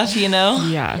gross stuff, you know?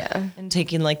 Yeah. And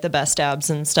taking like the best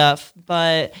dabs and stuff.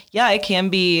 But yeah, it can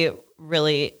be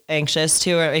really anxious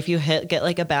too, or if you get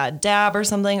like a bad dab or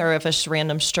something, or if a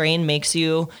random strain makes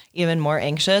you even more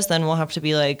anxious, then we'll have to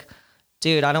be like,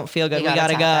 dude, I don't feel good. We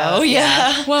gotta go. out.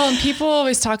 Yeah. Well, and people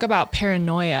always talk about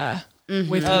paranoia with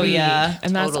weed.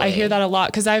 And that's I hear that a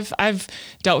lot because I've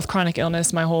dealt with chronic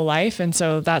illness my whole life, and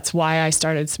so that's why I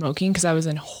started smoking, because I was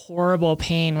in horrible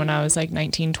pain when I was like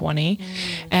 19, 20,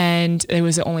 and it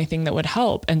was the only thing that would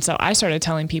help. And so I started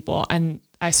telling people, and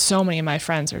so many of my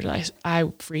friends are like, I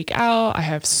freak out. I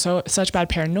have such bad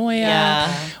paranoia.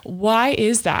 Yeah. Why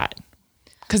is that?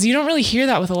 Because you don't really hear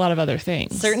that with a lot of other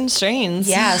things. Certain strains.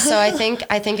 Yeah, so I think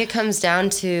it comes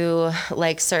down to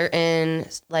like certain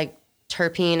like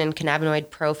terpene and cannabinoid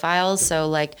profiles. So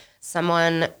like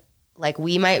someone like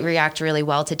we might react really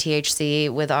well to THC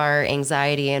with our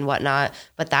anxiety and whatnot,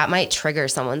 but that might trigger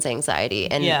someone's anxiety,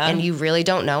 and you really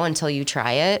don't know until you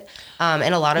try it.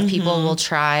 And a lot of people will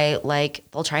try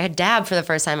they'll try a dab for the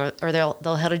first time, or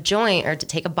they'll hit a joint or to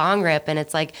take a bong rip, and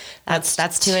it's like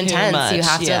that's too intense. much,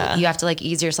 You have to like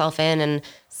ease yourself in and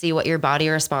see what your body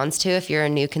responds to if you're a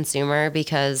new consumer,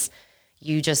 because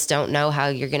you just don't know how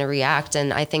you're going to react.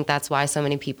 And I think that's why so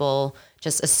many people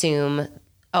just assume,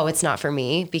 oh, it's not for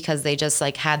me, because they just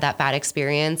like had that bad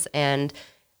experience and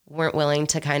weren't willing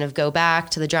to kind of go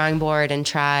back to the drawing board and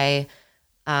try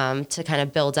to kind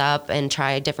of build up and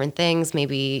try different things.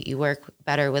 Maybe you work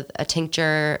better with a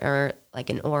tincture or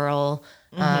like an oral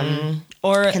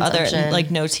Or other consumption. like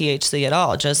no THC at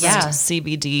all, just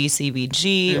CBD,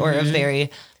 CBG, or a very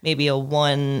maybe a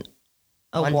 1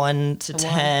 to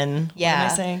 10. Yeah. What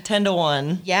am I saying? 10 to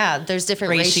 1. Yeah, there's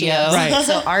different Ratio. ratios. Right.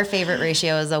 So our favorite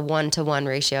ratio is a 1-to-1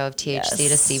 ratio of THC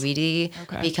to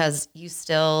CBD, because you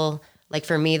still, like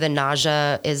for me, the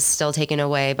nausea is still taken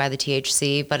away by the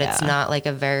THC, but it's not like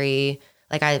a very,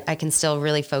 like I can still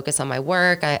really focus on my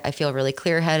work. I feel really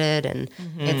clear-headed, and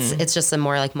it's just a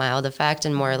more like mild effect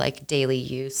and more like daily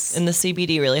use. And the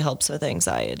CBD really helps with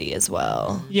anxiety as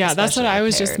well. Yeah, that's what especially I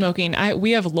was just paired. smoking.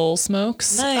 We have Lowell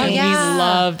Smokes. Nice. And yeah. we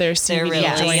love their CBD They're really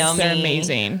joints. yummy. They're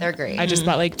amazing. They're great. I just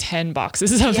bought like 10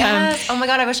 boxes of them. Yes. Oh my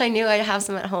God, I wish I knew I'd have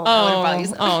some at home. I would've brought you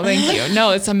some. Oh, thank you.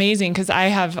 No, it's amazing because I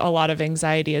have a lot of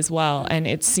anxiety as well, and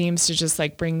it seems to just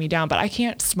like bring me down. But I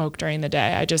can't smoke during the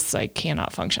day. I just like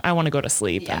cannot function. I want to go to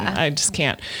sleep, and I just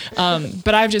can't.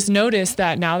 But I've just noticed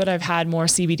that now that I've had more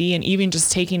CBD, and even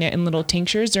just taking it in little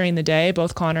tinctures during the day,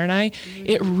 both Connor and I,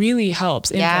 it really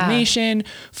helps. Inflammation,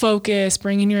 focus,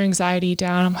 bringing your anxiety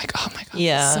down. I'm like, oh my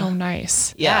God, so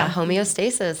nice. Yeah,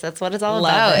 homeostasis. That's what it's all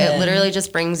Love about. it. It literally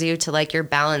just brings you to like your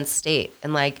balanced state.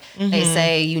 And like they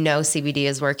say, CBD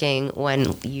is working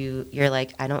when you're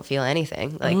like, I don't feel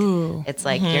anything. Like it's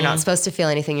like you're not supposed to feel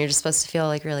anything. You're just supposed to feel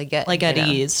like really good. Like at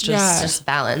ease. Just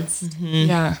balance.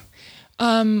 Yeah.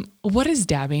 What is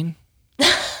dabbing?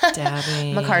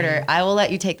 Dabbing. McCarter, I will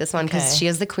let you take this one because she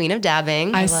is the queen of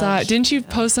dabbing. I saw it. Didn't you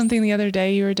post something the other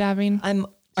day you were dabbing? I'm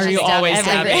Are you always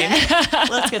dabbing?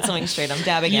 Let's get something straight. I'm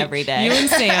dabbing every day. You and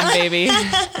Sam, baby.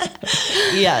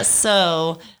 Yes.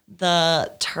 So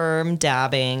the term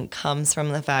dabbing comes from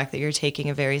the fact that you're taking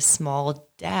a very small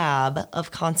dab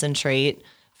of concentrate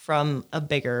from a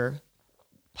bigger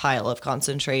pile of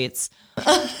concentrates.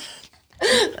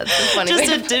 That's so funny.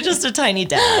 Just a tiny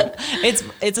dab.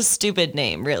 It's a stupid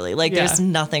name, really. Like there's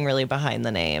nothing really behind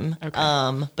the name.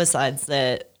 Okay. Besides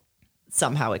that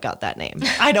somehow it got that name.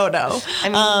 I don't know.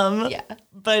 I mean,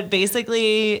 but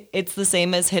basically it's the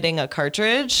same as hitting a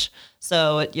cartridge.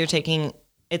 So you're taking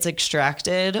it's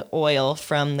extracted oil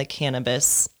from the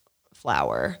cannabis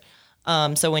flower.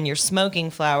 So when you're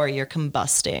smoking flower, you're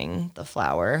combusting the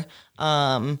flower.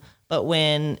 But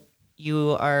when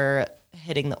you are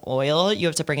hitting the oil, you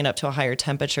have to bring it up to a higher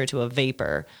temperature to a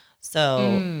vapor.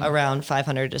 So around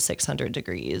 500 to 600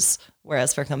 degrees.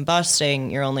 Whereas for combusting,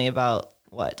 you're only about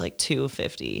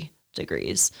 250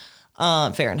 degrees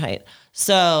Fahrenheit.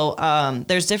 So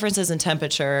there's differences in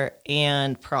temperature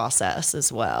and process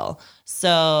as well.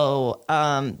 So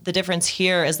the difference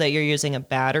here is that you're using a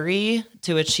battery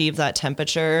to achieve that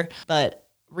temperature. But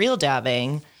real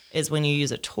dabbing is when you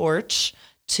use a torch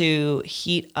to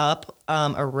heat up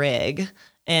a rig.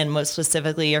 And most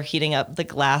specifically, you're heating up the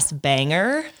glass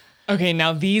banger. Okay,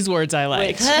 now these words I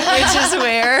like. Which is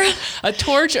where a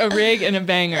torch, a rig, and a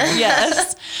banger.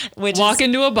 Yes. Walk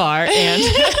into a bar and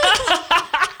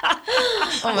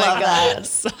oh my God.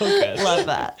 So good. Love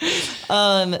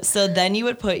that. So then you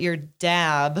would put your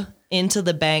dab into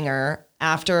the banger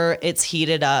after it's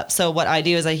heated up. So what I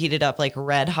do is I heat it up like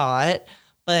red hot,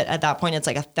 but at that point it's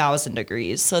like 1,000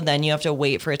 degrees. So then you have to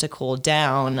wait for it to cool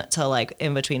down to like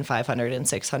in between 500 and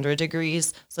 600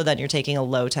 degrees. So then you're taking a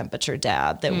low temperature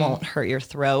dab that won't hurt your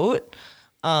throat.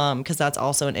 Cause that's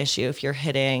also an issue. If you're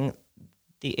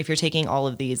if you're taking all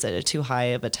of these at a too high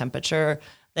of a temperature,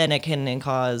 then it can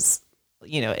cause,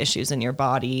 issues in your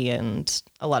body and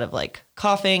a lot of like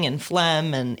coughing and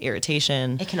phlegm and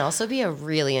irritation. It can also be a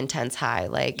really intense high.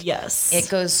 Like, yes, it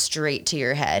goes straight to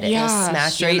your head. It will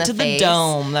smash straight you in the to face. the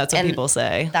dome. That's what people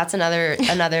say. That's another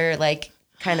like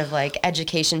kind of like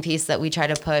education piece that we try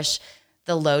to push.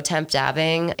 The low temp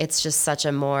dabbing, it's just such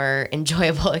a more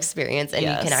enjoyable experience, and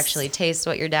you can actually taste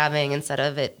what you're dabbing instead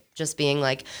of it just being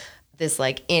like this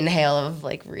like inhale of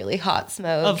like really hot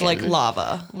smoke of like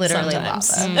lava, literally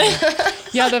sometimes. lava.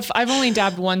 Yeah, I've only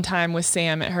dabbed one time with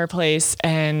Sam at her place,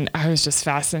 and I was just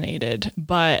fascinated.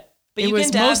 But it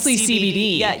was mostly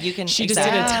CBD. Yeah, you can. She just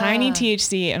did a tiny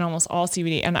THC and almost all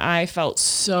CBD, and I felt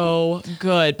so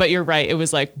good. But you're right, it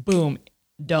was like boom,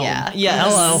 dome. Yeah. Yes.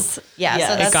 Hello. Yeah.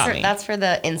 Yes. So that's for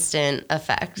the instant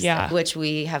effect. Yeah. Which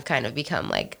we have kind of become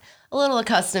like a little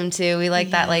accustomed to. We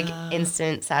like that like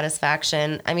instant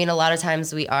satisfaction. I mean, a lot of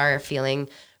times we are feeling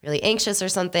really anxious or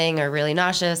something or really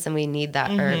nauseous, and we need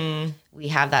that or we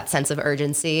have that sense of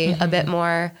urgency a bit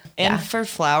more. And for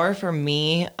flower, for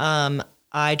me,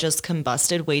 I just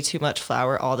combusted way too much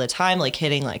flower all the time, like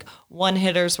hitting like one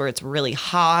hitters where it's really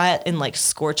hot and like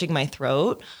scorching my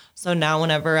throat. So now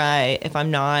whenever if I'm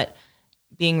not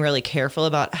being really careful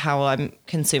about how I'm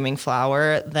consuming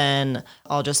flower, then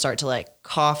I'll just start to like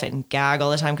cough and gag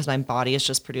all the time because my body is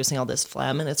just producing all this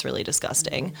phlegm and it's really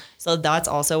disgusting. So that's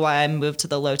also why I moved to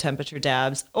the low temperature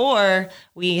dabs, or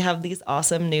we have these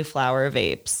awesome new flower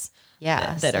vapes.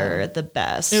 Yeah, that are the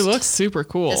best. It looks super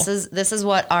cool. This is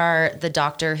what the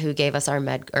doctor who gave us our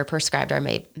prescribed our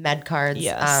med cards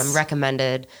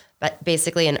recommended. But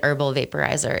basically, an herbal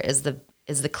vaporizer is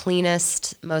the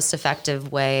cleanest, most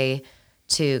effective way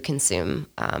to consume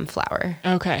flower.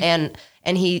 Okay.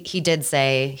 And he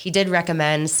did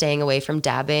recommend staying away from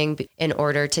dabbing in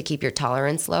order to keep your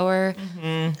tolerance lower,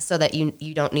 so that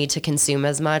you don't need to consume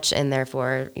as much, and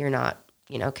therefore you're not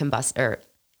combust or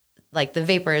like the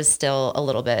vapor is still a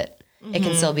little bit. It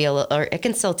can still be a little, or it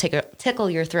can still tickle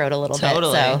your throat a little bit.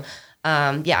 So.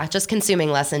 Just consuming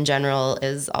less in general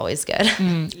is always good.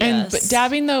 But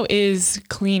dabbing though is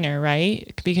cleaner,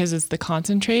 right? Because it's the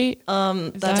concentrate.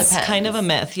 That's kind of a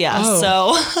myth. Yeah. Oh.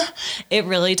 So it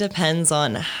really depends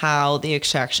on how the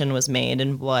extraction was made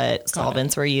and what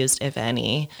solvents were used, if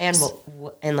any.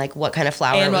 And like what kind of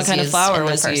flower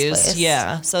was used.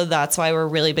 Yeah. So that's why we're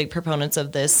really big proponents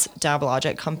of this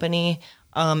Dablogic company,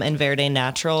 and Verde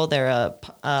Natural. They're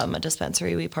a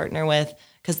dispensary we partner with,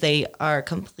 because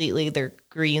they're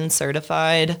green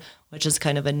certified, which is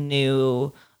kind of a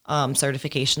new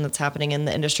certification that's happening in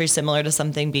the industry, similar to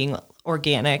something being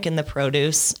organic in the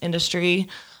produce industry.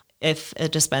 If a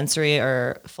dispensary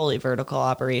or fully vertical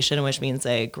operation, which means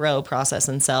they grow, process,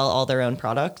 and sell all their own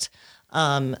product,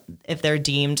 if they're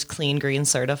deemed clean green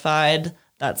certified,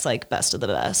 that's like best of the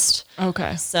best.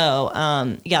 Okay. So,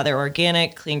 they're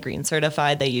organic, clean green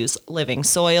certified. They use living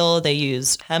soil. They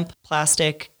use hemp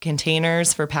plastic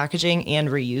containers for packaging and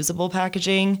reusable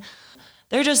packaging.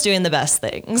 They're just doing the best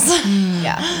things.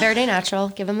 Yeah. Verde Natural.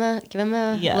 Give them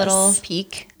a Yes. little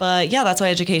peek. But yeah, that's why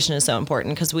education is so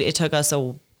important, because it took us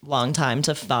a long time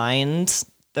to find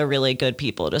the really good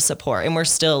people to support, and we're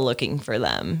still looking for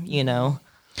them, you know?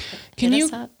 Can Hit you?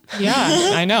 us up. Yeah,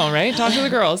 I know, right? Talk to the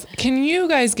girls. Can you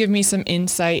guys give me some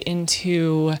insight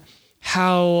into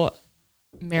how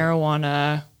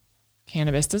marijuana,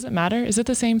 cannabis, does it matter? Is it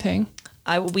the same thing?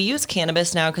 We use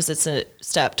cannabis now because it's a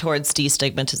step towards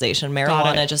destigmatization.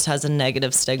 Marijuana just has a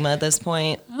negative stigma at this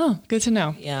point. Oh, good to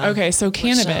know. Yeah. Okay, so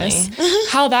cannabis,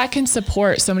 how that can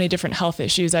support so many different health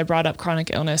issues. I brought up chronic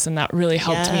illness, and that really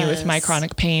helped me with my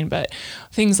chronic pain, but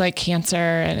things like cancer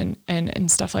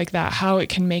and stuff like that, how it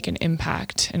can make an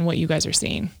impact and what you guys are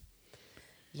seeing.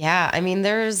 Yeah, I mean,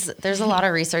 there's a lot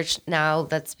of research now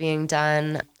that's being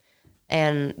done,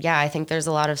 and yeah, I think there's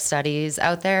a lot of studies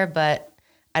out there, but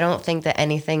I don't think that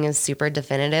anything is super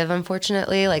definitive,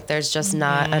 unfortunately. Like, there's just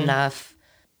not enough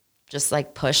just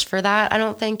like push for that, I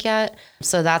don't think, yet.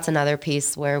 So that's another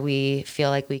piece where we feel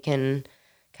like we can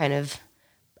kind of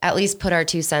at least put our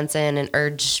 2 cents in and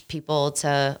urge people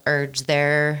to urge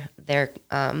their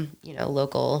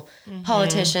local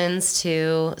politicians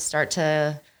to start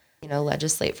to,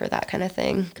 legislate for that kind of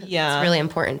thing. Yeah. It's really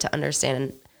important to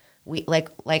understand. We, like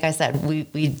I said,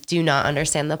 we do not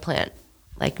understand the plant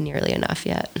like nearly enough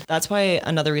yet. That's why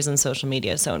another reason social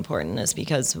media is so important is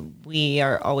because we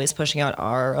are always pushing out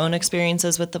our own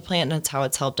experiences with the plant, and it's how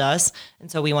it's helped us. And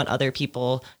so we want other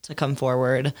people to come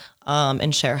forward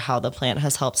and share how the plant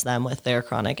has helped them with their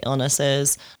chronic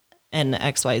illnesses and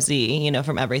XYZ,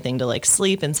 from everything to like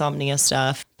sleep, insomnia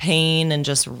stuff, pain, and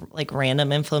just like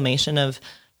random inflammation of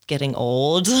getting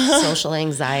old. Social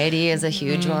anxiety is a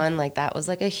huge one. Like, that was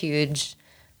like a huge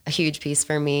piece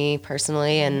for me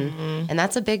personally. And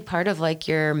that's a big part of like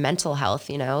your mental health,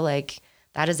 like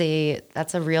that's a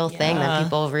real thing that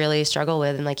people really struggle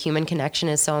with. And like human connection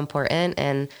is so important.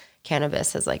 And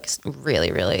cannabis has like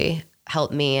really, really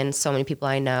helped me and so many people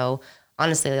I know,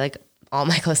 honestly, like all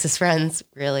my closest friends,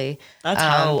 really. That's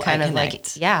how kind I of connect.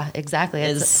 like, yeah, exactly.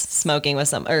 Is smoking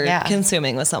with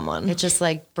consuming with someone. It just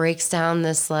like breaks down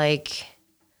this like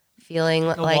feeling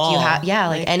like wall. you have,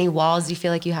 like any walls you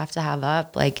feel like you have to have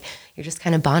up, like you're just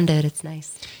kind of bonded. It's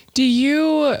nice. Do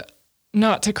you,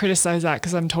 not to criticize that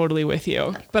because I'm totally with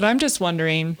you, but I'm just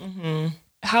wondering,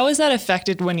 how is that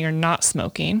affected when you're not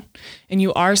smoking and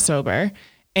you are sober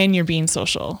and you're being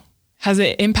social? Has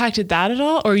it impacted that at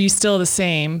all? Or are you still the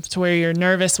same to where you're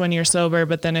nervous when you're sober,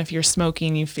 but then if you're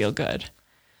smoking, you feel good?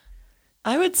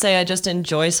 I would say I just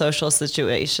enjoy social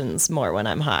situations more when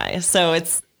I'm high. So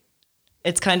it's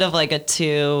kind of like a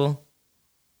two-sided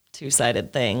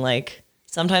thing. Like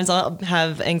sometimes I'll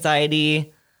have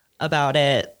anxiety about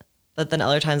it, but then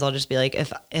other times I'll just be like,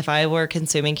 if I were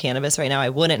consuming cannabis right now, I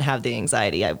wouldn't have the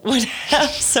anxiety I would have.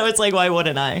 So it's like, why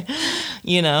wouldn't I?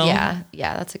 Yeah,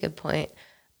 that's a good point.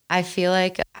 I feel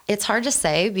like it's hard to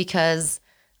say because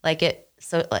like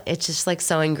it's just like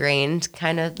so ingrained,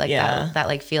 kind of like that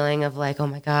like feeling of like, oh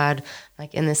my God,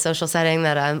 like in this social setting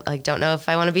that I'm like, don't know if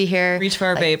I want to be here. Reach for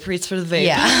our vape, reach for the vape.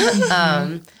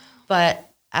 Yeah. But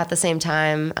at the same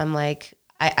time, I'm like,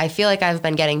 I feel like I've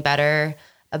been getting better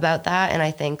about that. And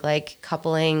I think like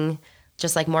coupling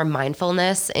just like more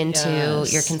mindfulness into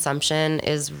your consumption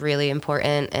is really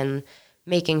important, and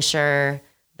making sure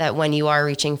that when you are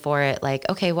reaching for it, like,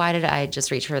 okay, why did I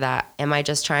just reach for that? Am I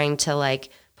just trying to like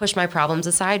push my problems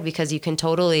aside? Because you can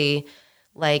totally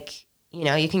like,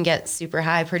 you can get super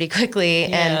high pretty quickly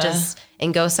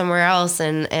and go somewhere else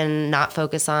and not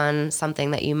focus on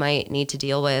something that you might need to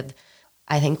deal with.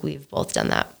 I think we've both done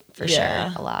that for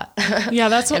sure a lot. Yeah,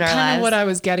 that's in our lives. of what I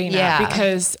was getting at,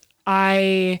 because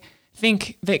I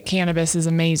think that cannabis is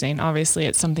amazing. Obviously,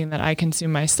 it's something that I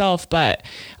consume myself, but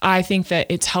I think that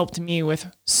it's helped me with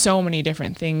so many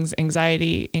different things,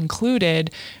 anxiety included,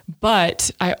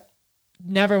 but I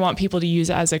never want people to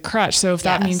use it as a crutch. So if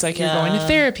that means like you're going to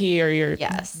therapy or you're,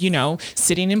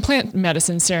 sitting in plant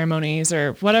medicine ceremonies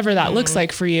or whatever that looks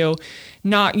like for you,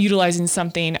 not utilizing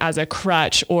something as a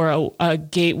crutch or a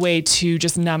gateway to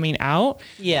just numbing out,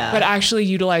 but actually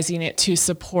utilizing it to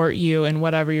support you in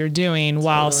whatever you're doing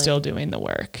while still doing the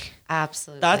work.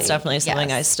 Absolutely. That's definitely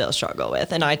something I still struggle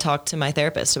with. And I talk to my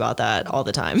therapist about that all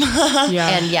the time.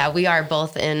 And we are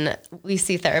both we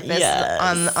see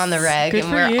therapists on the reg. Good and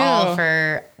for we're you. all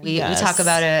for, we talk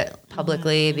about it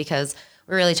publicly because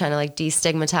we're really trying to like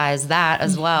destigmatize that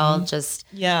as well. Just,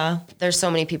 there's so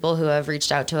many people who have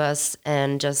reached out to us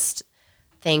and just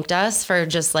thanked us for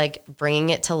just like bringing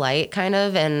it to light kind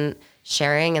of and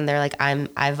sharing. And they're like,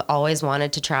 I've always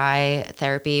wanted to try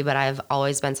therapy, but I've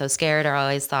always been so scared or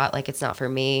always thought like it's not for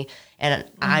me. And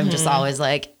I'm just always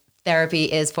like, therapy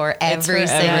is for every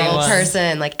single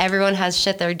person. Like everyone has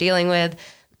shit they're dealing with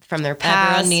from their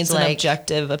past. Everyone needs an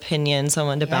objective opinion,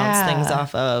 someone to bounce things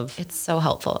off of. It's so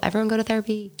helpful. Everyone go to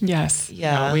therapy. Yes.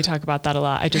 Yeah. No, we talk about that a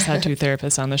lot. I just had 2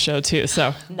 therapists on the show too.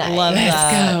 So Love let's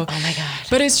that. go. Oh my God.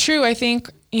 But it's true. I think,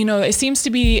 it seems to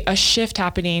be a shift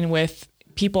happening with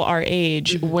people our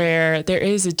age where there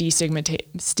is a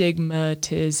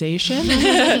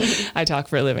destigmatization. I talk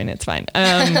for a living. It's fine.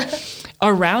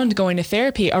 Around going to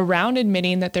therapy, around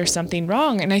admitting that there's something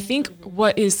wrong. And I think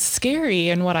what is scary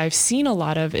and what I've seen a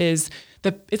lot of is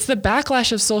it's the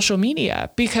backlash of social media,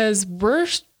 because we're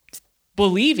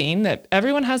believing that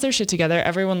everyone has their shit together.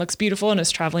 Everyone looks beautiful and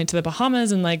is traveling to the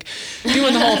Bahamas and like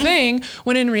doing the whole thing.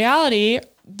 When in reality,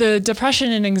 the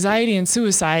depression and anxiety and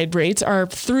suicide rates are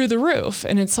through the roof.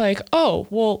 And it's like, oh,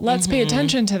 well, let's pay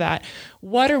attention to that.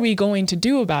 What are we going to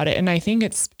do about it? And I think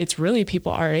it's really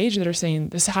people our age that are saying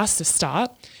this has to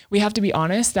stop. We have to be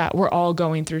honest that we're all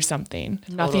going through something.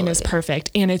 Totally. Nothing is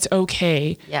perfect. And it's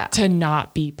okay to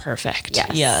not be perfect.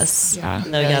 Yes. Yeah.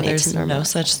 No, really there's no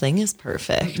such thing as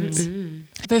perfect.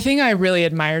 The thing I really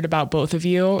admired about both of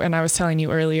you, and I was telling you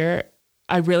earlier,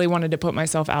 I really wanted to put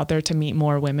myself out there to meet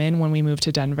more women when we moved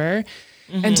to Denver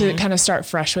and to kind of start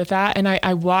fresh with that. And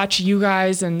I watch you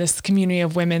guys and this community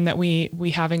of women that we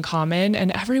have in common,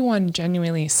 and everyone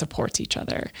genuinely supports each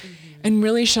other and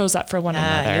really shows up for one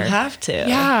another. You have to.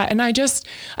 Yeah. And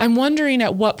I'm wondering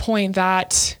at what point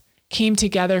that came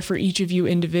together for each of you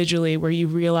individually, where you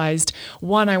realized,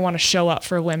 1, I want to show up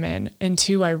for women, and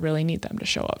 2, I really need them to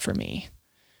show up for me.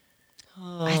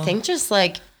 I think just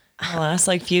like, the last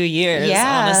few years,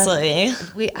 honestly.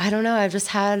 I don't know. I've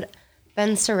just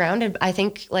been surrounded. I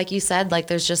think, like you said, like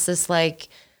there's just this like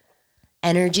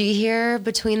energy here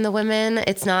between the women.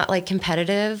 It's not like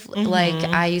competitive. Like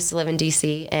I used to live in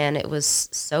DC and it was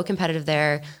so competitive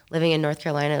there. Living in North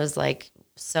Carolina, it was like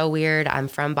so weird. I'm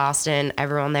from Boston.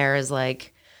 Everyone there is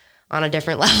like on a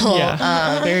different level.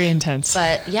 Yeah. Very intense.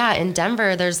 But yeah, in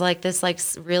Denver, there's like this like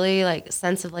really like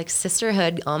sense of like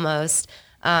sisterhood almost.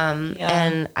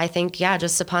 And I think,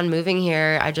 just upon moving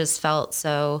here, I just felt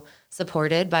so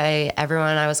supported by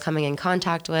everyone I was coming in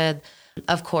contact with.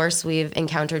 Of course, we've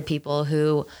encountered people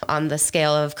who, on the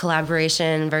scale of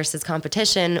collaboration versus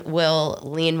competition, will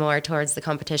lean more towards the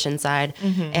competition side.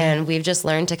 And we've just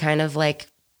learned to kind of like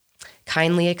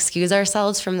kindly excuse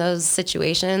ourselves from those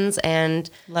situations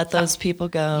and let those people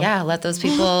go. Yeah, let those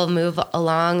people move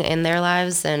along in their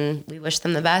lives, and we wish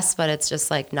them the best, but it's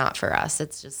just like not for us.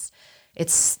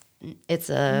 It's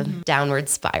a downward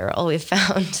spiral we've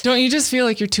found. Don't you just feel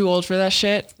like you're too old for that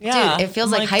shit? Yeah. Dude, it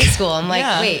feels like high school. I'm like,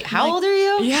 wait, how old are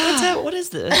you? Yeah. What is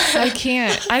this? I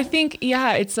can't. I think,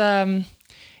 it's a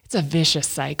vicious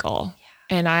cycle.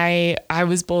 And I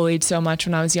was bullied so much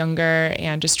when I was younger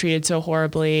and just treated so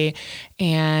horribly.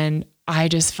 And I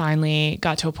just finally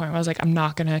got to a point where I was like, I'm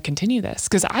not going to continue this,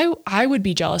 because I would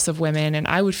be jealous of women and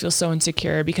I would feel so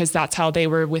insecure because that's how they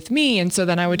were with me. And so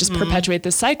then I would just perpetuate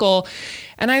this cycle.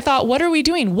 And I thought, what are we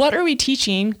doing? What are we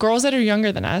teaching girls that are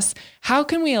younger than us? How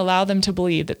can we allow them to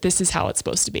believe that this is how it's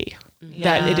supposed to be?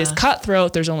 That it is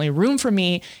cutthroat. There's only room for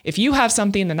me. If you have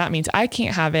something, then that means I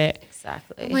can't have it.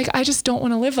 Exactly. Like, I just don't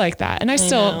want to live like that. And I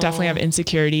still definitely have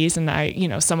insecurities,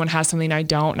 and someone has something I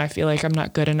don't, and I feel like I'm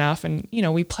not good enough. And,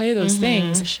 we play those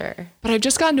things. Sure. But I've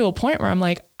just gotten to a point where I'm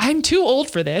like, I'm too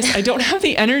old for this. I don't have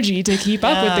the energy to keep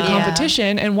up with the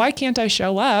competition. And why can't I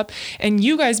show up and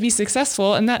you guys be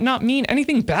successful and that not mean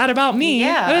anything bad about me?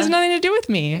 Yeah. That has nothing to do with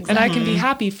me. Exactly. And I can be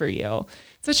happy for you.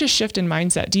 Such a shift in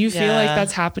mindset. Do you feel like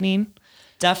that's happening?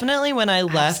 Definitely when I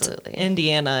left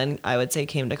Indiana and I would say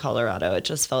came to Colorado, it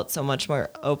just felt so much more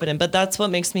open. But that's what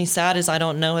makes me sad is I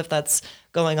don't know if that's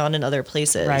going on in other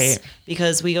places. Right.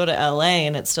 Because we go to LA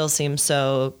and it still seems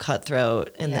so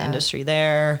cutthroat in the industry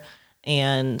there.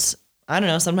 And I don't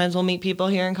know, sometimes we'll meet people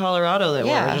here in Colorado that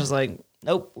we're just like,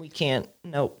 nope, we can't.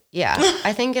 Nope. Yeah.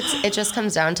 I think it just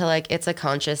comes down to like, it's a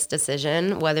conscious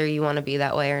decision, whether you want to be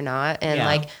that way or not.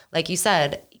 And like you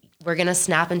said, we're going to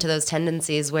snap into those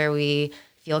tendencies where we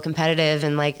feel competitive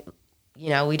and like,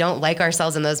 we don't like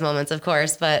ourselves in those moments, of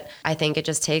course, but I think it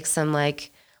just takes some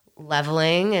like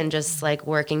leveling and just like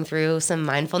working through some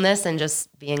mindfulness and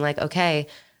just being like, okay,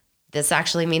 this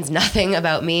actually means nothing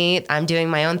about me. I'm doing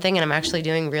my own thing and I'm actually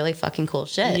doing really fucking cool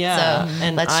shit. Yeah. So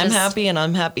and I'm happy and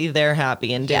I'm happy they're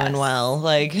happy and doing well.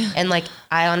 Like, and like,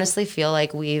 I honestly feel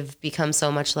like we've become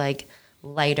so much like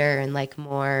lighter and like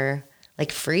more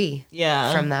like free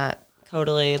from that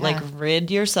Totally. Like,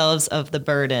 rid yourselves of the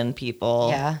burden, people.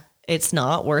 Yeah. It's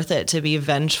not worth it to be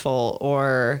vengeful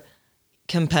or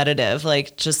competitive.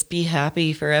 Like, just be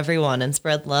happy for everyone and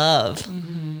spread love.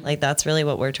 Like, that's really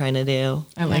what we're trying to do.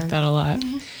 I like that a lot.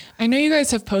 I know you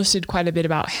guys have posted quite a bit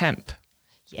about hemp.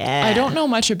 Yeah. I don't know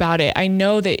much about it. I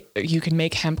know that you can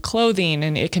make hemp clothing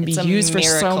and it can be used for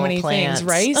so miracle many plant. things,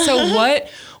 right? So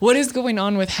what is going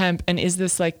on with hemp, and is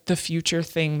this like the future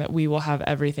thing that we will have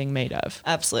everything made of?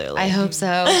 Absolutely. I hope so.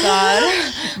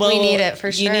 God, we need it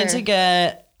for sure. You need to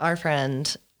get our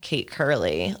friend Kate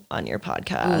Curley on your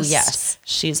podcast. Ooh, yes.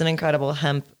 She's an incredible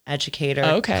hemp educator,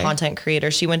 Okay. content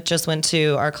creator. She just went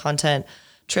to our content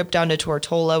trip down to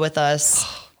Tortola with us.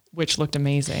 Which looked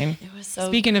amazing. It was so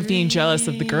Speaking of being jealous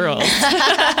of the girls.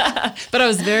 But I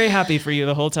was very happy for you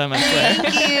the whole time I was there.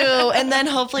 Thank you. And then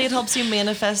hopefully it helps you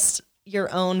manifest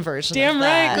your own version Damn of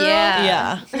right,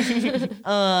 that. girl.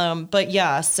 Yeah. But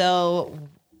yeah, so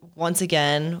once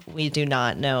again, we do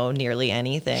not know nearly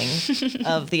anything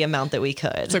of the amount that we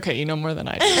could. It's okay. You know more than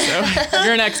I do. So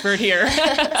you're an expert here.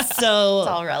 So It's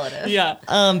all relative. Yeah.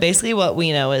 basically what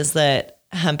we know is that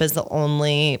hemp is the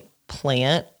only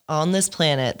plant on this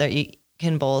planet that you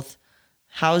can both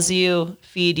house you,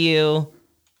 feed you,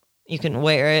 you can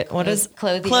wear it. What is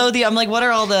Clothe you. I'm like, what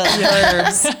are all the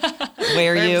verbs?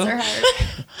 Wear Verbs you. are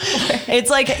hard. It's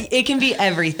like, it can be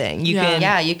everything. You can,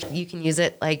 Yeah, you can use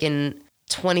it like in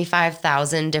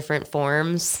 25,000 different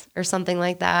forms or something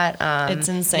like that. It's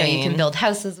You insane. can build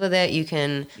houses with it. You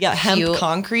can hemp fuel-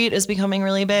 concrete is becoming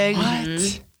really big.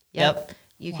 Yep.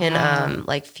 You can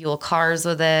like fuel cars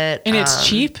with it. And it's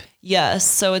cheap. Yes.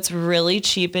 So it's really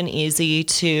cheap and easy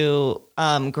to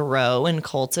grow and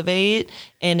cultivate.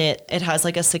 And it has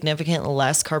like a significant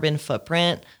less carbon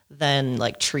footprint than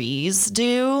like trees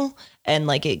do. And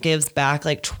like it gives back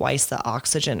like twice the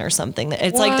oxygen or something.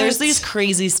 It's like there's these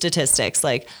crazy statistics.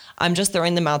 Like I'm just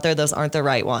throwing them out there. Those aren't the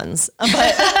right ones. But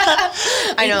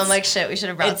I know. I'm like, shit, we should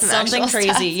have brought it's some something actual crazy.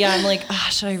 stuff. Yeah. I'm like,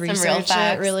 should I research it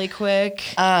facts. really quick?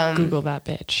 Google that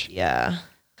bitch. Yeah.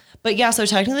 But yeah, so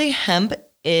technically hemp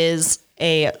is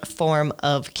a form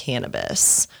of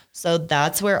cannabis. So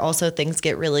that's where also things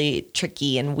get really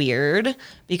tricky and weird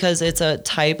because it's a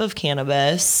type of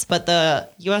cannabis, but the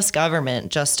US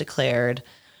government just declared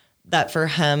that for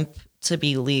hemp to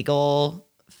be legal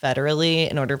federally,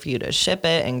 in order for you to ship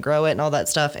it and grow it and all that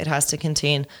stuff, it has to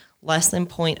contain less than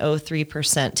 0.03%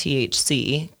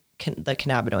 THC, the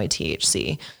cannabinoid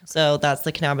THC. So that's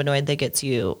the cannabinoid that gets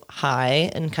you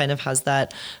high and kind of has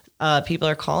that people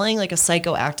are calling like a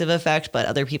psychoactive effect, but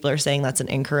other people are saying that's an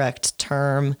incorrect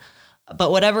term.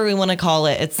 But whatever we want to call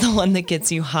it, it's the one that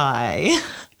gets you high.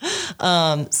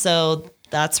 So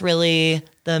that's really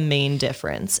the main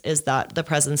difference, is that the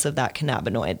presence of that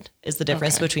cannabinoid is the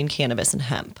difference between cannabis and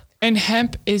hemp. And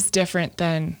hemp is different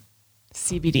than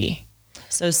CBD.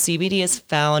 So CBD is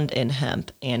found in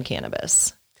hemp and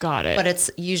cannabis. Got it. But it's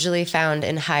usually found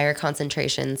in higher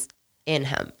concentrations in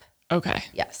hemp. Okay.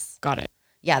 Yes. Got it.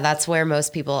 Yeah, that's where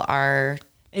most people are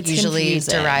It's usually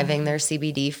confusing. deriving their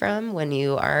CBD from. When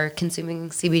you are consuming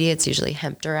CBD, it's usually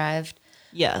hemp derived.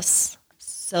 Yes.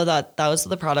 So those are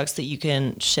the products that you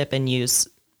can ship and use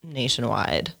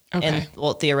nationwide. Okay. And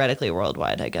well, theoretically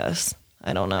worldwide, I guess.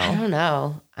 I don't know. I don't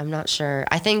know. I'm not sure.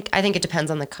 I think it depends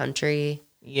on the country.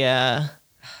 Yeah.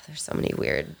 There's so many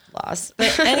weird laws.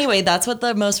 But anyway, that's what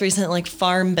the most recent like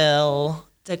farm bill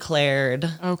declared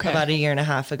about a year and a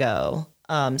half ago.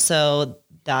 So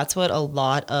that's what a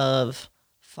lot of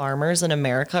farmers in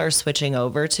America are switching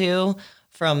over to,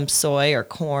 from soy or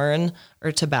corn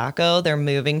or tobacco. They're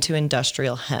moving to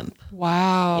industrial hemp.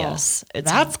 Wow. Yes.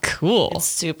 That's cool. It's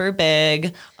super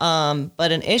big.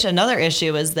 But another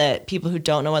issue is that people who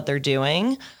don't know what they're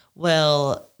doing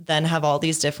will then have all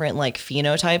these different like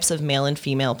phenotypes of male and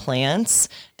female plants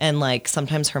and like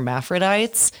sometimes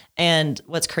hermaphrodites. And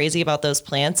what's crazy about those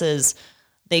plants is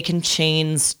they can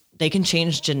change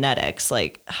genetics.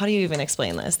 Like, how do you even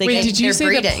explain this? Wait, did you they're say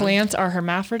breeding. the plants are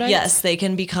hermaphrodites? Yes, they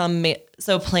can become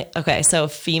so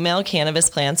female cannabis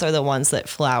plants are the ones that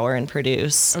flower and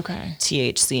produce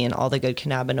THC and all the good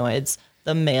cannabinoids.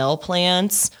 The male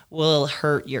plants will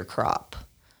hurt your crop.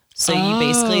 So you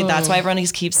basically, that's why everyone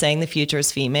keeps saying the future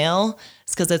is female.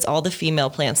 It's because it's all the female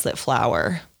plants that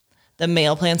flower. The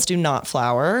male plants do not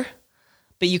flower,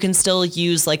 but you can still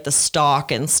use like the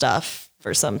stalk and stuff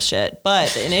for some shit.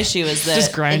 But an issue is that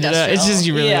Just grind it up. It's just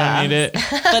you really don't need it.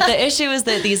 But the issue is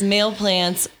that these male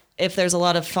plants, if there's a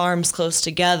lot of farms close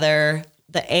together,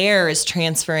 the air is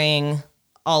transferring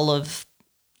all of,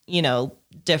 the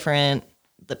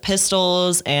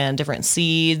pistils and different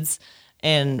seeds.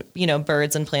 and,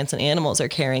 birds and plants and animals are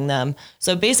carrying them.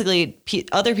 So basically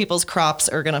other people's crops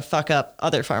are going to fuck up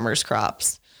other farmers'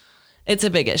 crops. It's a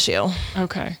big issue.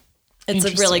 Okay.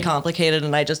 It's really complicated,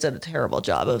 and I just did a terrible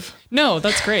job of. No,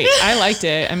 that's great. I liked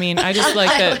it. I mean, I just like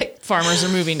that farmers are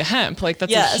moving to hemp. Like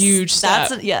that's a huge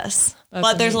step. Yes. That's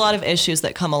but there's a amazing. lot of issues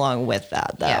that come along with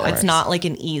that, though. Yeah, it's not like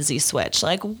an easy switch.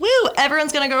 Like, woo,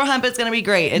 everyone's going to grow hemp. It's going to be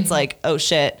great. It's like, oh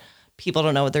shit, people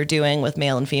don't know what they're doing with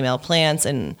male and female plants,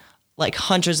 and like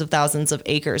hundreds of thousands of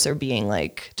acres are being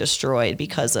like destroyed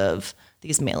because of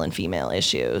these male and female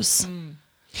issues.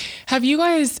 Have you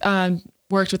guys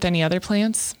worked with any other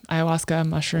plants? Ayahuasca,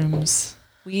 mushrooms?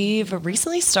 We've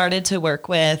recently started to work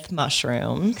with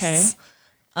mushrooms. Okay.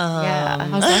 Yeah.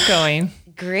 How's that going?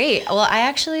 Great. Well,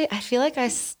 I feel like I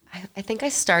think I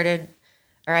started,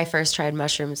 or I first tried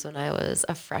mushrooms when I was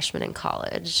a freshman in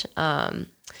college.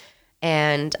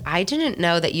 And I didn't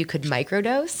know that you could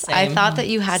microdose. I thought that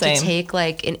you had to take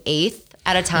like an eighth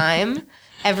at a time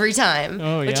every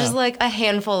time, which is like a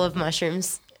handful of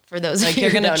mushrooms for those of you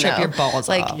you're who gonna don't trip know. your balls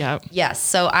off. Yep. Yes.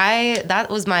 So that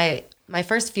was my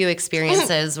first few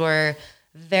experiences were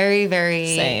very, very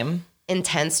Same.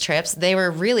 intense trips. They were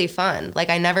really fun. Like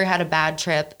I never had a bad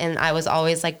trip, and I was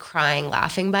always like crying,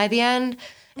 laughing by the end.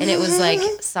 And it was like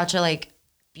such a like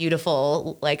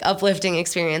beautiful, like uplifting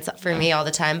experience for me all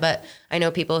the time. But I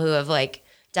know people who have like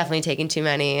definitely taken too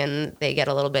many and they get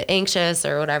a little bit anxious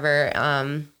or whatever.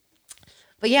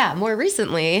 But yeah, more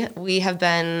recently we have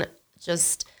been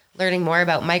just learning more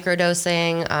about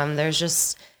microdosing. There's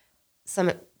just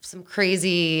some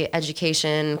crazy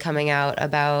education coming out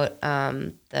about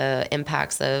the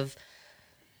impacts of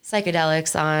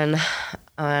psychedelics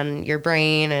on your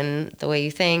brain and the way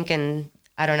you think. And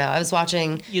I don't know. I was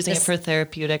watching Using it for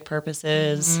therapeutic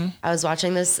purposes. I was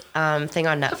watching this thing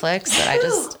on Netflix that I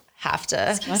just have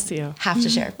to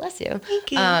share. Bless you.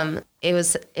 Thank you.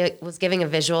 It was giving a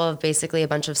visual of basically a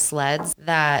bunch of sleds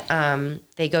that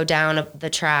they go down the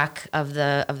track of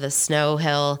the snow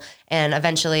hill, and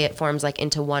eventually it forms like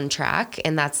into one track,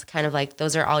 and that's kind of like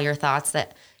those are all your thoughts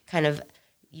that kind of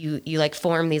you like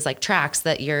form these like tracks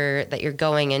that you're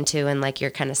going into, and like you're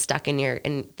kind of stuck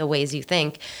in the ways you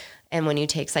think. And when you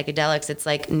take psychedelics, it's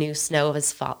like new snow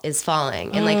is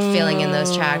falling and like filling in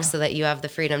those tracks so that you have the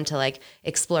freedom to like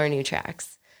explore new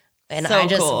tracks. And So I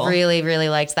just cool. really, really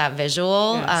liked that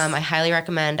visual. Yes. I highly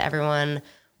recommend everyone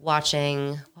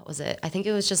watching. What was it? I think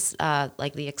it was just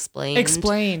like the Explained.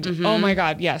 Explained. Oh my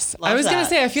God, yes. I was going to that.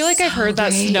 say, I feel like I've heard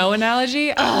that snow analogy.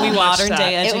 We watched Modern that.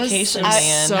 day It was- education, I-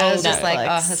 man. so I was just good. like,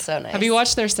 Netflix. oh, that's so nice. Have you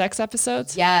watched their sex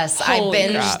episodes? Yes, Holy I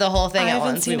binged crap. the whole thing I at haven't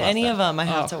once. seen We any loved of them. I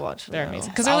have to watch them. They're amazing.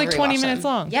 Because they're I'll like 20 rewatch minutes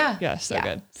them. long. Yeah. Yeah, so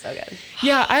good. So good.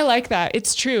 Yeah, I like that.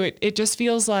 It's true. It just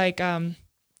feels like,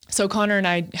 so Connor and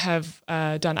I have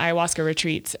done ayahuasca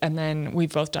retreats, and then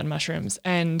we've both done mushrooms.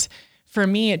 And for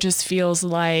me, it just feels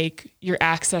like you're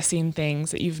accessing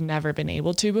things that you've never been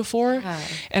able to before.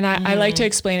 And I like to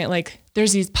explain it like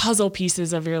there's these puzzle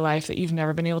pieces of your life that you've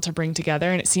never been able to bring together,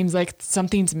 and it seems like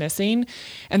something's missing.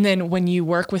 And then when you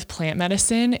work with plant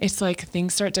medicine, it's like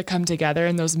things start to come together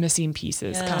and those missing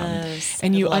pieces come.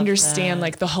 And you understand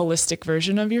like the holistic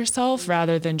version of yourself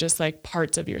rather than just like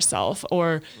parts of yourself,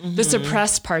 or the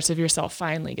suppressed parts of yourself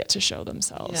finally get to show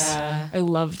themselves. Yeah. I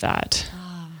love that.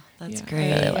 That's Yeah.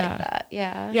 great. I really Yeah. like that.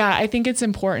 Yeah. Yeah, I think it's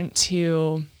important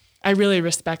to, I really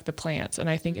respect the plants, and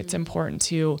I think it's important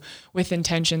to, with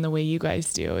intention, the way you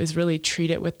guys do, is really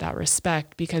treat it with that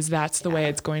respect, because that's the way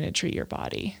it's going to treat your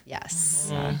body.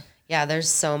 Yes. Yeah. There's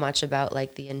so much about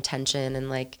like the intention and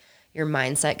like your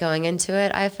mindset going into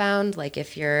it. I found like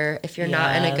if you're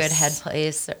not in a good Yes.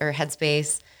 headspace or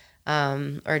headspace,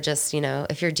 or just,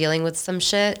 if you're dealing with some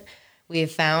shit, we've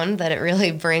found that it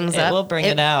really brings will bring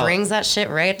it out. brings that shit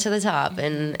right to the top,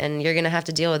 and you're going to have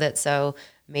to deal with it. So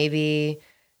maybe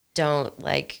don't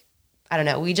like, I don't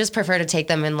know. We just prefer to take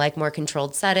them in like more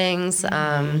controlled settings,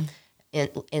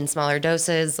 in smaller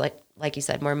doses, like you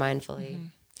said, more mindfully.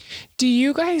 Do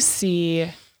you guys see,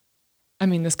 I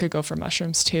mean, this could go for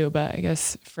mushrooms too, but I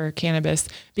guess for cannabis,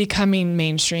 becoming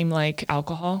mainstream like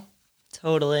alcohol?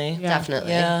 Totally.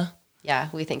 Definitely. Yeah. Yeah,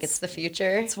 we think it's the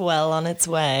future. It's well on its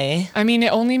way. I mean,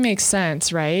 it only makes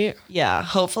sense, right? Yeah.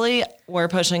 Hopefully we're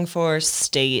pushing for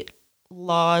state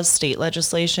laws, state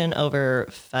legislation over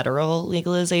federal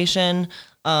legalization.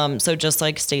 So just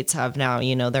like states have now,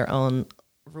 their own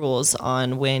rules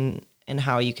on when and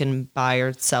how you can buy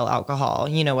or sell alcohol.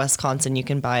 Wisconsin, you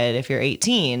can buy it if you're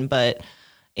 18, but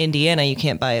Indiana, you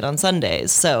can't buy it on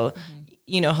Sundays. So,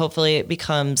 hopefully it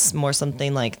becomes more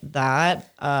something like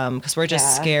that. Because we're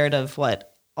just scared of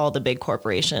what all the big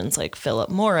corporations like Philip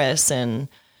Morris and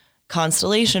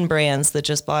Constellation Brands that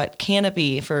just bought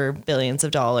Canopy for billions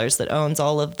of dollars, that owns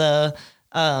all of the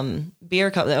beer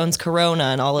that owns Corona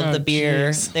and all of the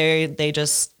beer.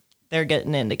 Geez. They're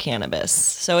getting into cannabis.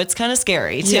 So it's kind of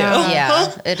scary too.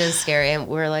 Yeah, it is scary. And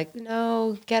we're like,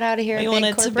 no, get out of here. We want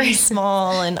it to be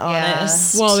small and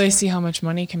honest. Well, they see how much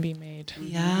money can be made.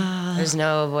 Yeah. There's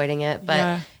no avoiding it.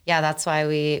 But Yeah. that's why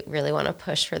we really want to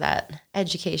push for that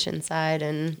education side.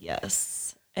 And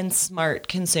Yes. And smart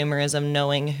consumerism,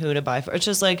 knowing who to buy for. It's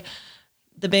just like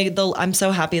I'm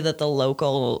so happy that the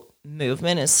local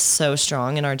movement is so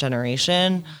strong in our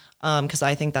generation. Because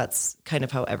I think that's kind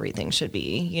of how everything should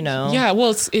be, you know? Yeah,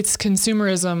 well, it's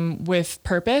consumerism with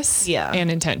purpose Yeah. and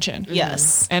intention.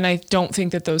 Yes. And I don't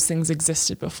think that those things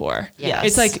existed before. Yes.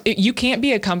 It's like you can't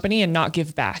be a company and not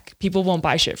give back. People won't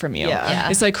buy shit from you. Yeah.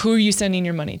 It's like, who are you sending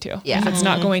your money to? Yeah. If it's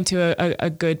not going to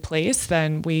a good place,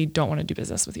 then we don't want to do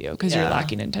business with you because you're Yeah.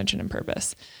 lacking intention and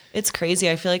purpose. It's crazy.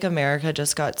 I feel like America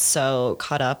just got so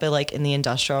caught up in the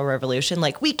Industrial Revolution.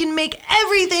 Like, we can make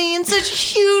everything in such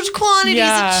huge quantities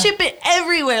Yeah. and ship it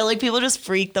everywhere. Like, people just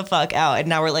freak the fuck out. And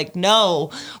now we're like,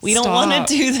 no, we don't want Stop.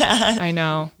 to do that. I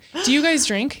know. Do you guys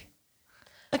drink?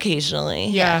 Occasionally.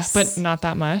 Yeah, Yes. but not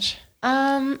that much.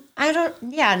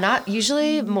 not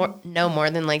usually more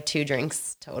than like 2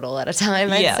 drinks total at a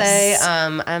time, I'd Yes. say.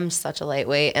 I'm such a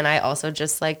lightweight. And I also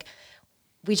just like,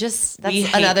 that's we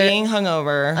hate being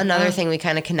hungover. another thing we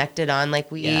kind of connected on. Like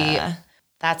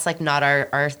that's like not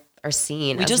our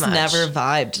scene. We as just much. never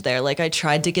vibed there. Like, I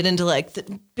tried to get into like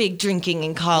the big drinking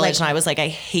in college, and I was like, I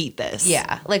hate this.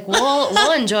 Yeah, like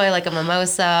we'll enjoy like a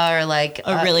mimosa or like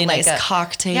A really like nice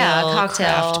cocktail, a cocktail,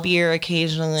 craft beer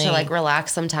occasionally. to like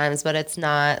relax sometimes, but it's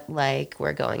not like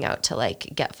we're going out to like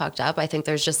get fucked up. I think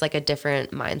there's just like a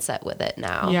different mindset with it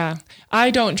now. Yeah. I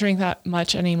don't drink that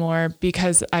much anymore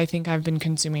because I think I've been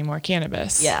consuming more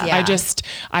cannabis. Yeah. Yeah.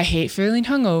 I hate feeling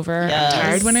hungover. Yes. I'm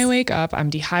tired when I wake up. I'm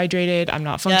dehydrated. I'm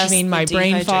not functioning. the My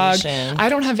brain fog. dehydration. I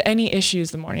don't have any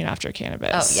issues the morning after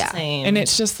cannabis. Oh, yeah. Same. And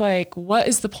it's just like, what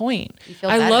is the point? feel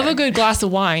I love better. a good glass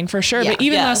of wine for sure. Yeah. But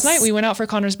even last Yes. night we went out for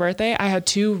Connor's birthday. I had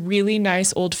 2 really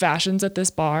nice old fashions at this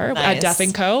bar Nice. at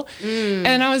Deaf & Co.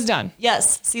 And I was done.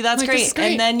 Yes. See, that's Like, great. this is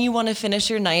great. And then you want to finish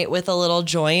your night with a little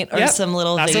joint or Yep. some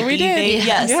little That's what we vapey did. vape.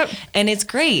 Yeah. Yes. Yep. And it's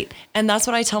great. And that's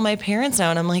what I tell my parents now.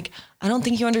 And I'm like, I don't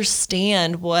think you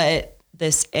understand what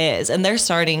this is. And they're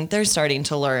starting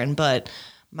to learn, but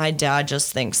my dad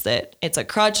just thinks that it's a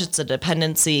crutch, it's a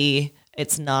dependency,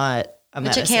 it's not a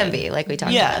Which medicine. it can be, like we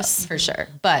talked Yes. about, for sure.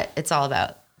 But it's all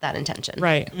about that intention.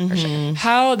 Right. For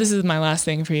sure. This is my last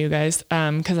thing for you guys,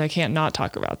 because I can't not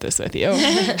talk about this with you.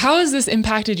 How has this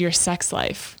impacted your sex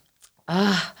life?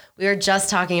 We were just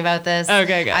talking about this.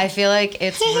 Okay, good. I feel like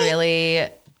it's really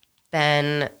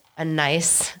been a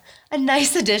nice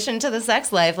addition to the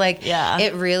sex life. Like, Yeah.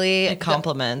 it really It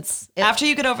compliments. After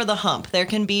you get over the hump, there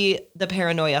can be the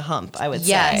paranoia hump, I would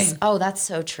Yes. say. Oh, that's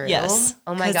so true. Yes.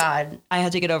 Oh my 'Cause God. I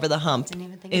had to get over the hump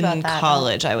even think in about that.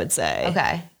 college, I would say.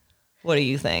 Okay. What do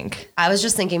you think? I was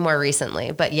just thinking more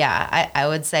recently, but yeah, I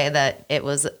would say that it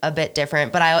was a bit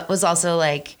different. But I was also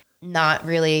like not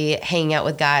really hanging out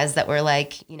with guys that were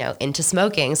like, into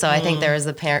smoking. So I think there was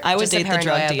I would date the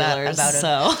drug dealers. Nice.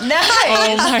 Oh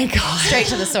my God. Straight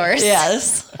to the source.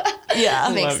 Yes. Yeah.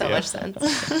 Makes so much sense.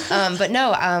 But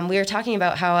no, we were talking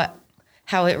about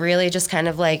how it really just kind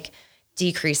of like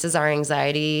decreases our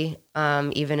anxiety,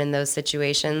 even in those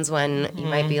situations when you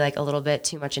might be like a little bit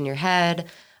too much in your head,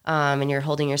 and you're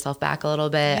holding yourself back a little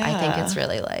bit. I think it's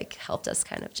really like helped us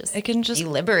kind of just It can just be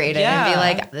liberated and be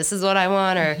like, this is what I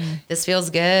want, or this feels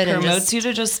good. And promotes just, you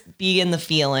to just be in the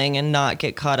feeling and not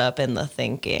get caught up in the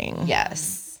thinking.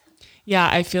 yes. Yeah,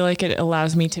 I feel like it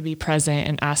allows me to be present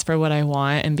and ask for what I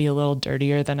want and be a little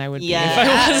dirtier than I would be if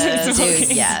I wasn't smoking.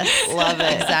 Dude, yes. Love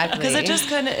it. Exactly. Because it just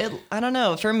kind of, I don't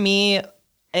know, for me,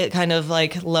 it kind of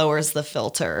like lowers the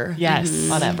filter Yes.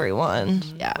 on everyone,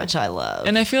 Yeah. which I love.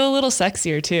 And I feel a little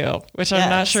sexier too, which I'm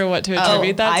not Yes. sure what to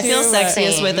attribute that I to. feel but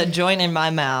sexiest with a joint in my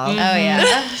mouth. Oh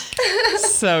yeah.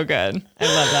 So good. I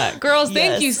love that. Girls,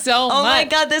 thank Yes. you so much. Oh my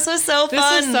God, this was so This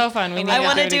fun. was so fun. We need I to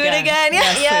want to do it again.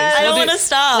 Yes, please. I don't We'll want to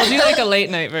stop. We'll do like a late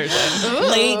night version.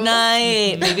 Late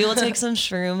night. Maybe we'll take some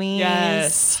shroomies.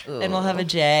 Yes. And we'll have a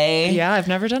J. Yeah, I've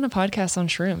never done a podcast on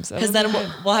shrooms. Because then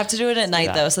we'll have to do it at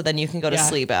night, though, so then you can go to Yeah.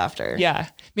 sleep after. Yeah.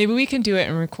 Maybe we can do it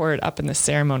and record up in the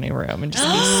ceremony room and just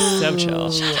be so chill.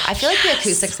 I feel like the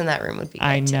acoustics in that room would be good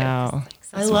I too. know.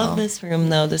 I love this room,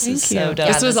 though. This is so dope.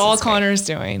 This was all is great. Connor's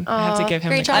doing. I have to give him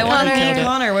great the job, I want to credit. meet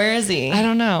Connor. Where is he? I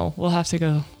don't know. We'll have to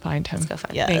go find him. Go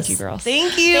find Yes. Thank you, girls.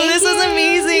 Thank you. This was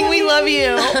amazing. We love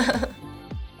you.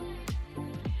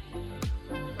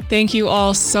 Thank you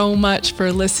all so much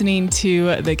for listening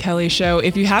to The Kelly Show.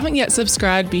 If you haven't yet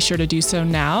subscribed, be sure to do so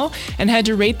now and head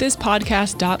to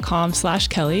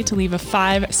ratethispodcast.com/Kelly to leave a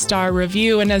 5-star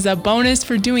review. And as a bonus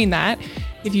for doing that,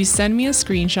 if you send me a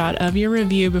screenshot of your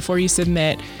review before you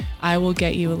submit, I will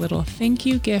get you a little thank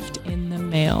you gift in the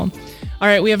mail. All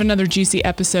right, we have another juicy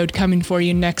episode coming for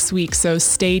you next week, so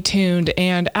stay tuned.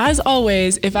 And as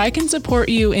always, if I can support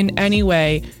you in any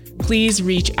way, please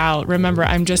reach out. Remember,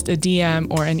 I'm just a DM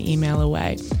or an email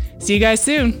away. See you guys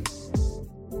soon.